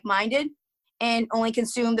are like-minded and only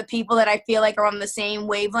consume the people that I feel like are on the same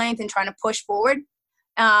wavelength and trying to push forward.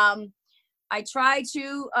 I try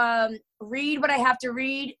to read what I have to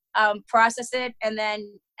read, process it, and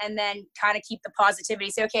then kind of keep the positivity.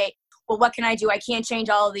 Say, okay, well, what can I do? I can't change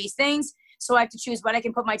all of these things, so I have to choose what I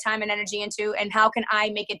can put my time and energy into, and how can I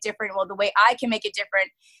make it different? Well, the way I can make it different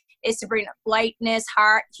is to bring lightness,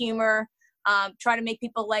 heart, humor, try to make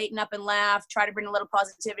people lighten up and laugh, try to bring a little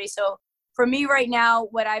positivity. So for me right now,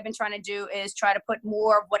 what I've been trying to do is try to put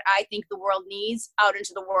more of what I think the world needs out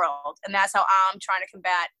into the world, and that's how I'm trying to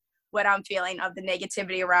combat what I'm feeling of the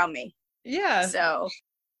negativity around me. Yeah. So,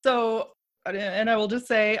 and I will just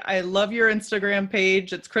say, I love your Instagram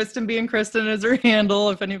page. It's Kristen being Kristen is her handle.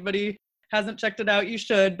 If anybody hasn't checked it out, you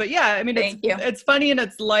should. But yeah, I mean, it's funny and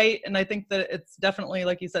it's light. And I think that it's definitely,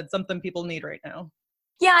 like you said, something people need right now.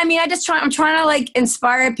 Yeah. I mean, I'm trying to like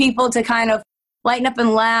inspire people to kind of lighten up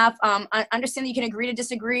and laugh. I understand that you can agree to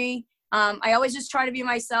disagree. I always just try to be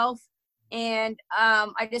myself. And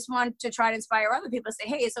I just want to try to inspire other people to say,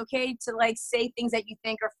 hey, it's okay to like say things that you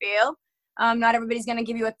think or feel. Not everybody's going to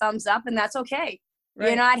give you a thumbs up, and that's okay. Right.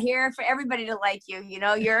 You're not here for everybody to like you. You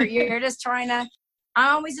know, you're just trying to,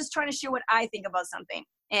 I'm always just trying to share what I think about something.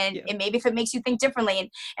 And maybe if it makes you think differently.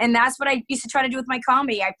 And that's what I used to try to do with my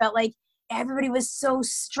comedy. I felt like everybody was so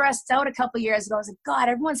stressed out a couple of years ago. I was like, God,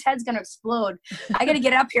 everyone's head's going to explode. I got to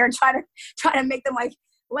get up here and try to make them like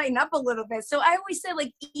lighten up a little bit. So I always say,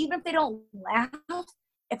 like, even if they don't laugh,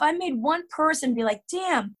 if I made one person be like,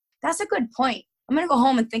 damn, that's a good point, I'm going to go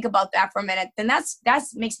home and think about that for a minute, then that's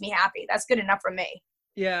makes me happy. That's good enough for me.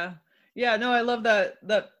 Yeah. Yeah. No, I love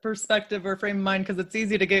that perspective or frame of mind, because it's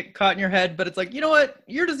easy to get caught in your head, but it's like, you know what?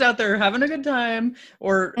 You're just out there having a good time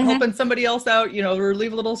or helping somebody else out, you know,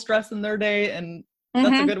 relieve a little stress in their day. And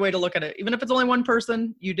that's a good way to look at it. Even if it's only one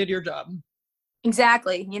person, you did your job.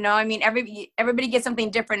 Exactly. You know, I mean, everybody gets something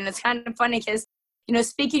different, and it's kind of funny because, you know,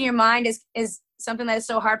 speaking your mind is something that is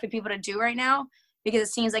so hard for people to do right now, because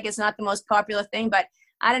it seems like it's not the most popular thing. But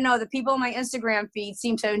I don't know, the people on my Instagram feed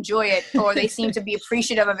seem to enjoy it, or they seem to be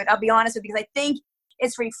appreciative of it. I'll be honest with you, because I think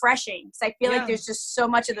it's refreshing, because I feel like there's just so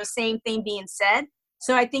much of the same thing being said.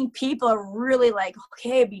 So I think people are really like,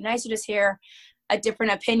 okay, it'd be nice to just hear a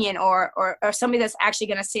different opinion or somebody that's actually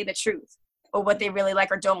going to say the truth or what they really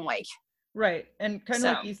like or don't like. Right. And kind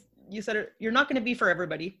of like you said, you're not going to be for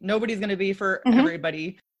everybody. Nobody's going to be for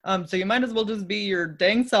everybody. So you might as well just be your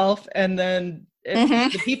dang self. And then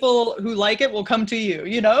the people who like it will come to you,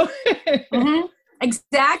 you know?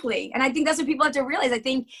 Exactly. And I think that's what people have to realize. I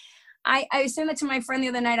think I was saying that to my friend the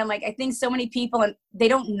other night. I'm like, I think so many people, and they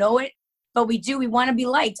don't know it, but we want to be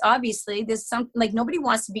liked. Obviously, there's something like nobody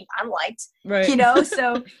wants to be unliked, right? You know,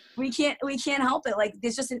 so we can't help it. Like,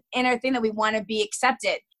 there's just an inner thing that we want to be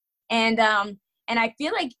accepted. And I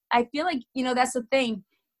feel like, you know, that's the thing.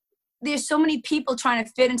 There's so many people trying to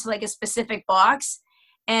fit into like a specific box.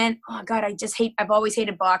 And oh God, I've always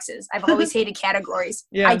hated boxes. I've always hated categories.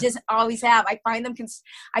 Yeah. I just always have. I find them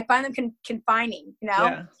confining, you know?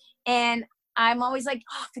 Yeah. And I'm always like,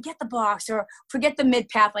 oh, forget the box or forget the mid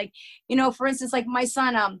path. Like, you know, for instance, like my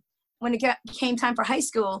son, when it came time for high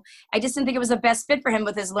school, I just didn't think it was the best fit for him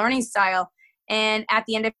with his learning style. And at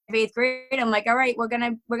the end of 8th grade, I'm like, all right, we're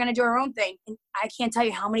gonna do our own thing. And I can't tell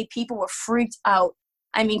you how many people were freaked out.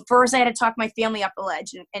 I mean, first I had to talk my family up the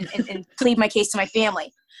ledge and plead my case to my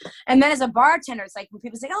family. And then as a bartender, it's like when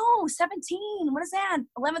people say, oh, 17, what is that?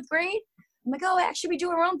 11th grade? I'm like, oh, actually we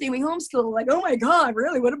do our own thing. We homeschool. Like, oh my God,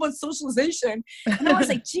 really? What about socialization? And I was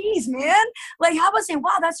like, geez, man. Like, how about saying,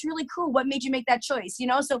 wow, that's really cool. What made you make that choice? You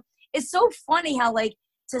know, so it's so funny how like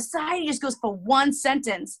society just goes for one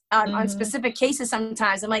sentence on specific cases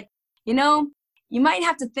sometimes. I'm like, you know, you might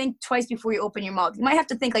have to think twice before you open your mouth. You might have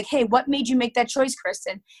to think like, hey, what made you make that choice,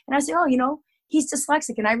 Kristen? And I say, oh, you know, he's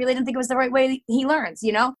dyslexic and I really didn't think it was the right way he learns,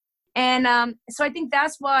 you know? And so I think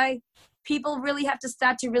that's why people really have to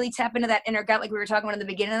start to really tap into that inner gut, like we were talking about in the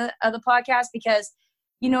beginning of the podcast, because,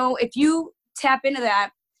 you know, if you tap into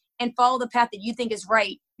that and follow the path that you think is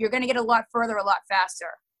right, you're going to get a lot further, a lot faster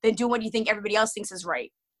than doing what you think everybody else thinks is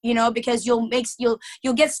right. You know, because you'll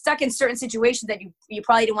get stuck in certain situations that you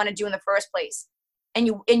probably didn't want to do in the first place, and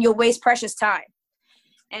you'll waste precious time.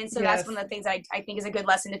 And so that's one of the things I think is a good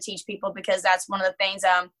lesson to teach people, because that's one of the things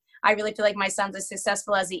I really feel like my son's as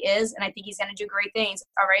successful as he is, and I think he's going to do great things.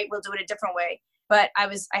 All right, we'll do it a different way. But I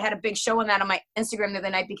had a big show on that on my Instagram the other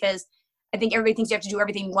night because I think everybody thinks you have to do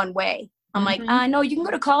everything one way. I'm like, no, you can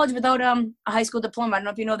go to college without a high school diploma. I don't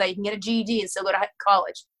know if you know that. You can get a GED and still go to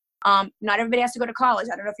college. Not everybody has to go to college.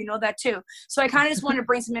 I don't know if you know that too. So I kind of just wanted to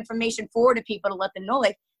bring some information forward to people to let them know,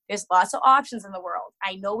 like, there's lots of options in the world.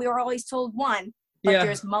 I know we were always told one, but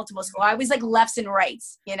there's multiple. So I always like lefts and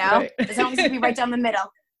rights, you know? Right. There's always going to be right down the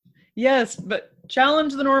middle. Yes, but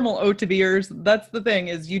challenge the normal O2Bers. That's the thing,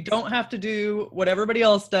 is you don't have to do what everybody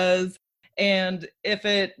else does. And if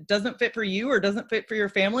it doesn't fit for you or doesn't fit for your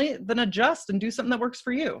family, then adjust and do something that works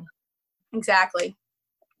for you. Exactly.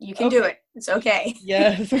 You can do it. It's okay.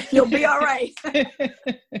 Yes. You'll be all right.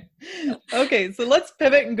 Okay, so let's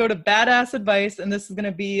pivot and go to badass advice. And this is going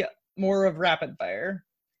to be more of rapid fire.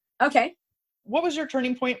 Okay. What was your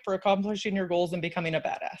turning point for accomplishing your goals and becoming a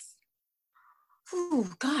badass? Oh,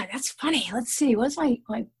 God, that's funny. Let's see. What's my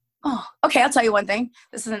okay. I'll tell you one thing.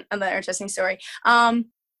 This is another interesting story.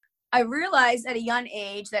 I realized at a young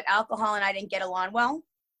age that alcohol and I didn't get along well.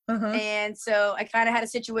 And so I kind of had a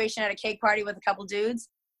situation at a cake party with a couple dudes.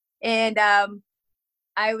 And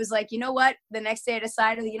I was like, you know what? The next day I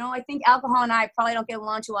decided, I think alcohol and I probably don't get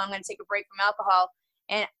along too well. I'm going to take a break from alcohol.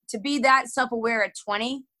 And to be that self-aware at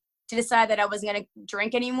 20, to decide that I wasn't going to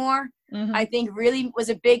drink anymore, I think really was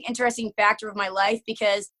a big, interesting factor of my life,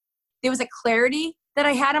 because there was a clarity that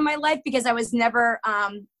I had in my life, because I was never,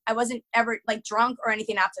 I wasn't ever like drunk or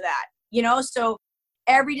anything after that, so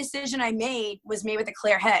every decision I made was made with a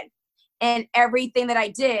clear head, and everything that I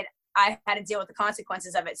did, I had to deal with the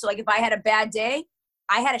consequences of it. So like if I had a bad day,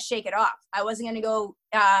 I had to shake it off. I wasn't going to go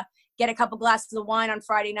get a couple glasses of wine on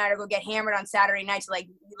Friday night or go get hammered on Saturday night to like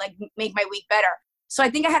make my week better. So I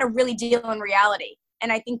think I had to really deal in reality.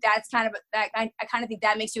 And I think that's kind of that. I kind of think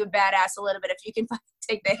that makes you a badass a little bit, if you can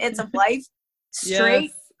take the hits of life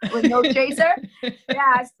straight with no chaser.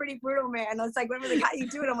 Yeah, it's pretty brutal, man. It's like, when how you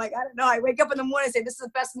do it? I'm like, I don't know. I wake up in the morning and say, this is the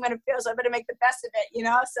best I'm going to feel, so I better make the best of it,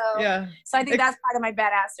 So, so I think that's part of my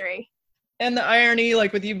badassery. And the irony,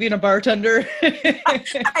 like with you being a bartender.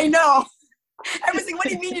 I know. I was like, what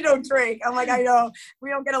do you mean you don't drink? I'm like, I know. We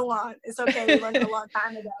don't get along. It's okay. We learned it a long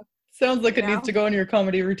time ago. Sounds like it needs to go in your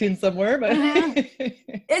comedy routine somewhere, but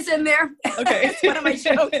it's in there. Okay. It's one of my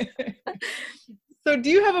shows. So do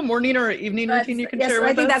you have a morning or an evening routine you can share with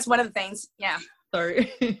us? I think that's one of the things. Yeah.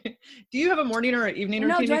 Sorry. Do you have a morning or an evening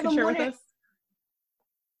routine you can share with us?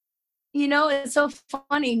 It's so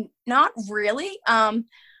funny. Not really. I'm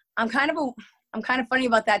kind of funny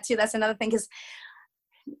about that too. That's another thing, because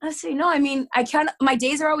let's see. No, I mean, my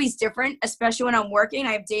days are always different, especially when I'm working.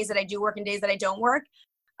 I have days that I do work and days that I don't work.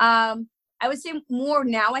 I would say more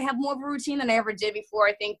now I have more of a routine than I ever did before.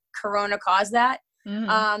 I think Corona caused that.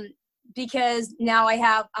 Because now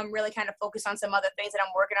I'm really kind of focused on some other things that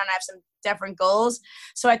I'm working on. I have some different goals.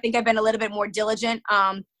 So I think I've been a little bit more diligent,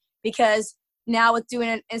 because now with doing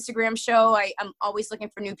an Instagram show, I'm always looking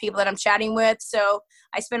for new people that I'm chatting with. So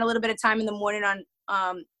I spend a little bit of time in the morning on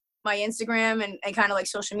my Instagram and kind of like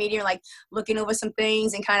social media, like looking over some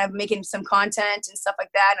things and kind of making some content and stuff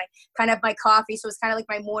like that. And I kind of have my coffee. So it's kind of like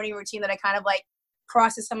my morning routine that I kind of like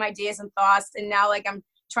process some ideas and thoughts. And now like I'm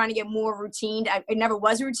trying to get more routine. It never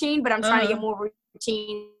was routine, but I'm trying to get more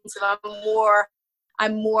routine, so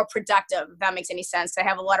I'm more productive, if that makes any sense. I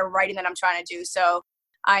have a lot of writing that I'm trying to do. So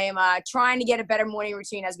I am trying to get a better morning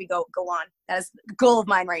routine as we go on. That is the goal of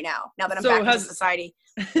mine right now that I'm back in society.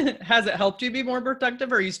 Has it helped you be more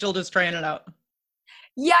productive, or are you still just trying it out?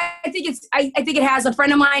 Yeah, I think it has. A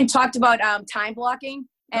friend of mine talked about time blocking,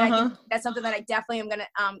 and I think that's something that I definitely am going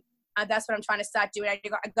to, that's what I'm trying to start doing. I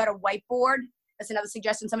got a whiteboard. That's another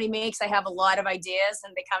suggestion somebody makes. I have a lot of ideas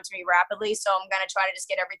and they come to me rapidly. So I'm going to try to just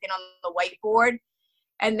get everything on the whiteboard.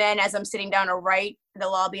 And then as I'm sitting down to write, they'll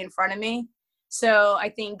all be in front of me. So I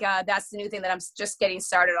think that's the new thing that I'm just getting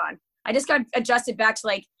started on. I just got adjusted back to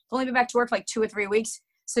I've only been back to work for 2 or 3 weeks.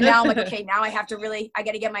 So now I'm like, okay, now I got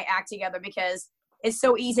to get my act together, because it's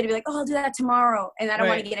so easy to be like, oh, I'll do that tomorrow. And I don't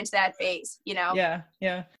want to get into that phase, Yeah.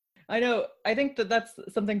 Yeah. I know. I think that's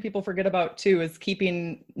something people forget about too, is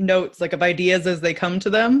keeping notes of ideas as they come to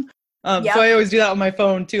them. So I always do that on my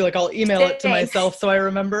phone too. Like I'll email it to myself so I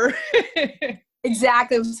remember.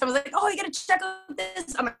 Exactly. Someone's like, oh, you got to check out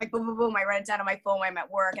this. I'm like, boom, boom, boom. I write it down on my phone when I'm at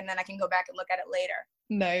work, and then I can go back and look at it later.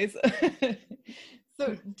 Nice.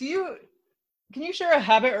 So can you share a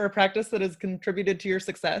habit or a practice that has contributed to your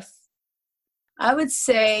success? I would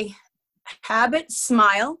say habit,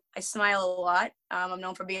 smile. I smile a lot. I'm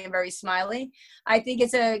known for being very smiley. I think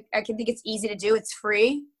it's easy to do. It's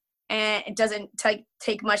free. and it doesn't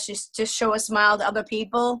take much to show a smile to other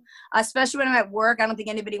people, especially when I'm at work. I don't think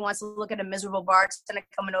anybody wants to look at a miserable bartender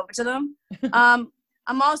coming over to them.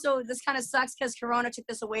 I'm also, this kind of sucks because Corona took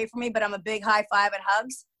this away from me, but I'm a big high five and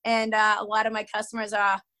hugs. And a lot of my customers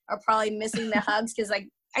are probably missing the hugs because, like,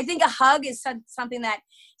 I think a hug is something that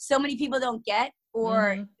so many people don't get,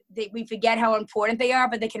 or we forget how important they are,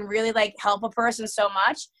 but they can really, like, help a person so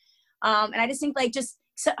much. And I just think, like, just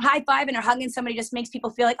high-fiving or hugging somebody just makes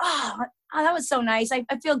people feel like, oh, that was so nice. I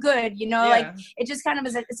feel good, you know? Yeah. Like, it just kind of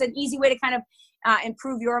is it's an easy way to kind of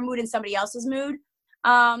improve your mood and somebody else's mood.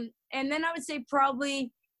 And then I would say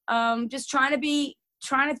probably just trying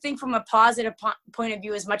to think from a positive point of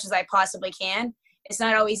view as much as I possibly can. It's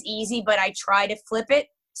not always easy, but I try to flip it.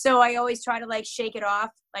 So I always try to, like, shake it off.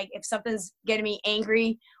 Like, if something's getting me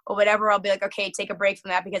angry or whatever, I'll be like, okay, take a break from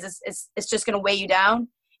that because it's just going to weigh you down.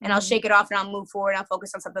 And I'll shake it off and I'll move forward and I'll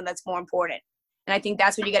focus on something that's more important. And I think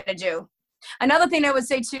that's what you got to do. Another thing I would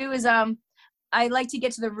say too is I like to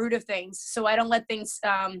get to the root of things. So I don't let things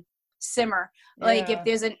simmer. Yeah. Like, if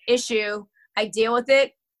there's an issue, I deal with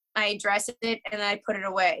it, I address it, and I put it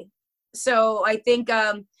away. So I think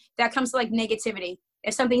that comes to, like, negativity.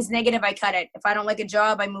 If something's negative, I cut it. If I don't like a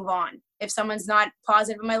job, I move on. If someone's not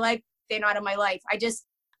positive in my life, they're not in my life. I just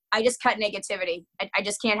cut negativity. I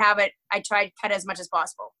just can't have it. I try to cut it as much as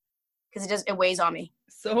possible because it weighs on me.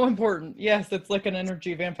 So important. Yes, it's like an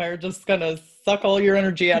energy vampire, just gonna suck all your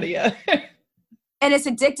energy out of you. And it's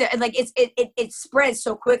addictive. Like, it spreads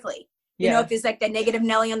so quickly. You know, if there's, like, that negative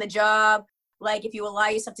Nelly on the job, like, if you allow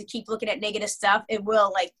yourself to keep looking at negative stuff, it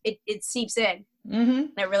will, like, it seeps in.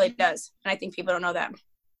 It really does. And I think people don't know that.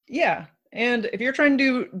 Yeah. And if you're trying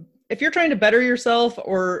to better yourself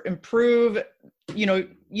or improve, you know,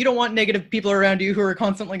 you don't want negative people around you who are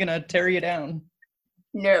constantly going to tear you down.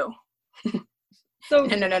 No. So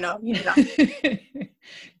no, you do not.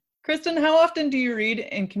 Kristen, how often do you read,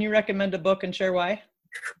 and can you recommend a book and share why?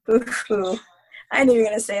 Ooh, I knew you were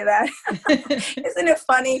going to say that. Isn't it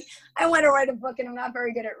funny? I want to write a book and I'm not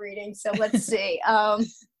very good at reading. So let's see.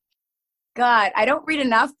 God, I don't read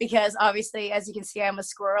enough because obviously, as you can see, I'm a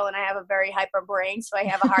squirrel and I have a very hyper brain. So I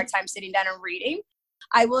have a hard time sitting down and reading.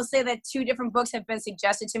 I will say that 2 different books have been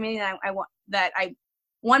suggested to me, and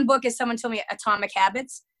one book is someone told me Atomic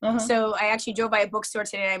Habits. So I actually drove by a bookstore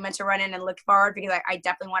today and I meant to run in and look for it because I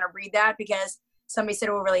definitely want to read that because somebody said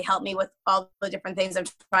it will really help me with all the different things I'm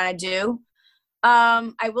trying to do.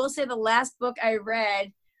 I will say the last book I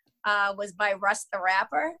read was by Russ the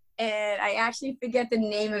Rapper, and I actually forget the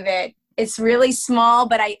name of it. It's really small,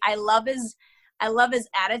 but I love his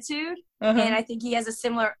attitude. And I think he kind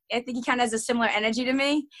of has a similar energy to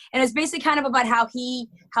me. And it's basically kind of about how he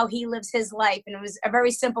lives his life. And it was a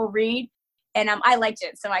very simple read. And I liked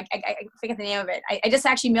it. So I forget the name of it. I just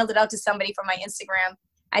actually mailed it out to somebody from my Instagram.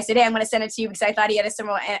 I said, hey, I'm going to send it to you because I thought he had a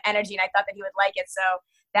similar energy and I thought that he would like it. So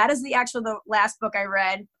that is the last book I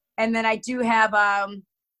read. And then I do have, I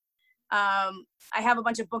have a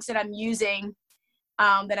bunch of books that I'm using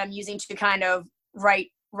to kind of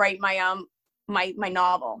write my my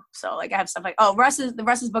novel. So, like, I have stuff like,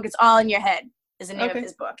 Russ's book, It's All in Your Head is the name of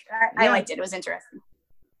his book. I liked it. It was interesting.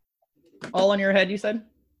 All in Your Head, you said?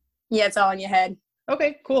 Yeah, It's All in Your Head.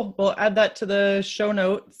 Okay, cool. We'll add that to the show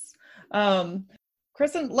notes.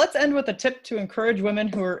 Kristen, let's end with a tip to encourage women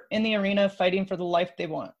who are in the arena fighting for the life they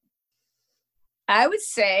want. I would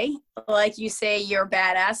say, like you say, you're a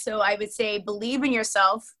badass. So I would say believe in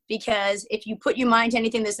yourself, because if you put your mind to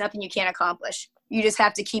anything, there's nothing you can't accomplish. You just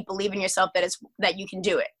have to keep believing yourself that you can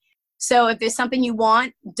do it. So if there's something you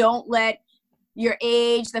want, don't let your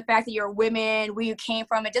age, the fact that you're a woman, where you came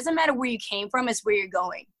from, it doesn't matter where you came from, it's where you're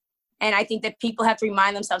going. And I think that people have to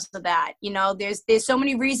remind themselves of that. You know, there's so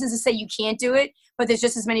many reasons to say you can't do it, but there's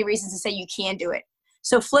just as many reasons to say you can do it.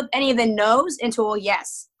 So flip any of the no's into a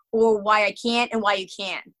yes, or why I can't and why you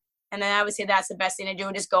can. And then I would say that's the best thing to do,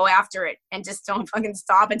 and just go after it and just don't fucking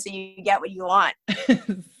stop until you get what you want.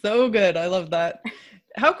 So good. I love that.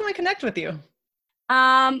 How can we connect with you?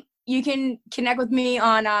 You can connect with me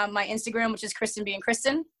on my Instagram, which is Kristen being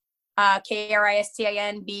Kristen,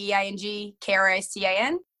 KRISTIN BEING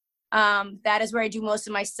KRISTIN. That is where I do most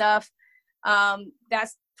of my stuff.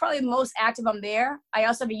 That's probably the most active I'm there. I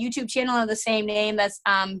also have a YouTube channel of the same name that's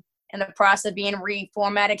in the process of being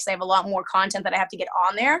reformatted because I have a lot more content that I have to get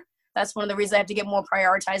on there. That's one of the reasons I have to get more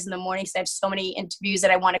prioritized in the morning, because I have so many interviews that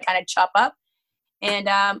I want to kind of chop up. And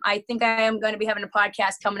I think I am going to be having a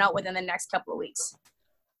podcast coming out within the next couple of weeks.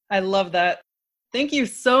 I love that. Thank you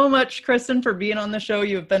so much, Kristen, for being on the show.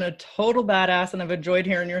 You've been a total badass, and I've enjoyed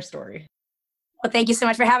hearing your story. Well, thank you so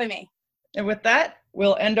much for having me. And with that,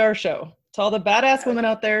 we'll end our show. To all the badass women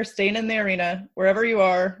out there staying in the arena, wherever you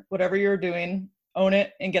are, whatever you're doing, own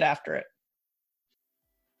it and get after it.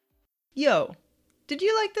 Yo, did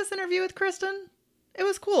you like this interview with Kristen? It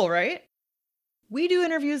was cool, right? We do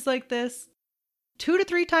interviews like this 2 to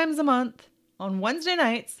 3 times a month on Wednesday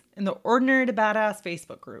nights in the Ordinary to Badass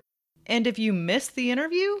Facebook group. And if you missed the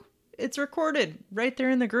interview, it's recorded right there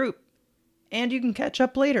in the group. And you can catch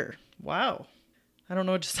up later. Wow. I don't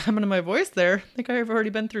know what just happened to my voice there. I think I've already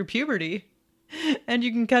been through puberty. And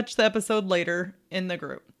you can catch the episode later in the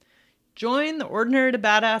group. Join the Ordinary to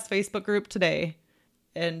Badass Facebook group today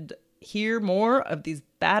and hear more of these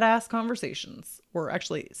badass conversations. Or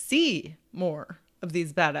actually see more of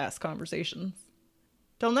these badass conversations.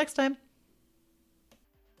 Till next time.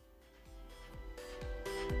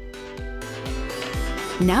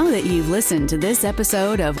 Now that you've listened to this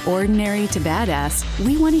episode of Ordinary to Badass,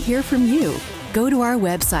 we want to hear from you. Go to our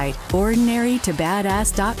website,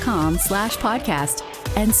 ordinarytobadass.com/podcast,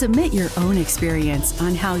 and submit your own experience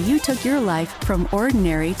on how you took your life from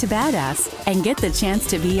ordinary to badass and get the chance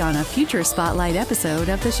to be on a future Spotlight episode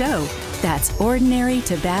of the show. That's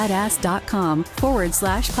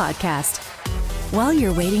ordinarytobadass.com/podcast. While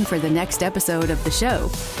you're waiting for the next episode of the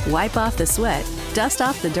show, wipe off the sweat, dust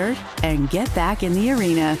off the dirt, and get back in the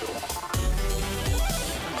arena.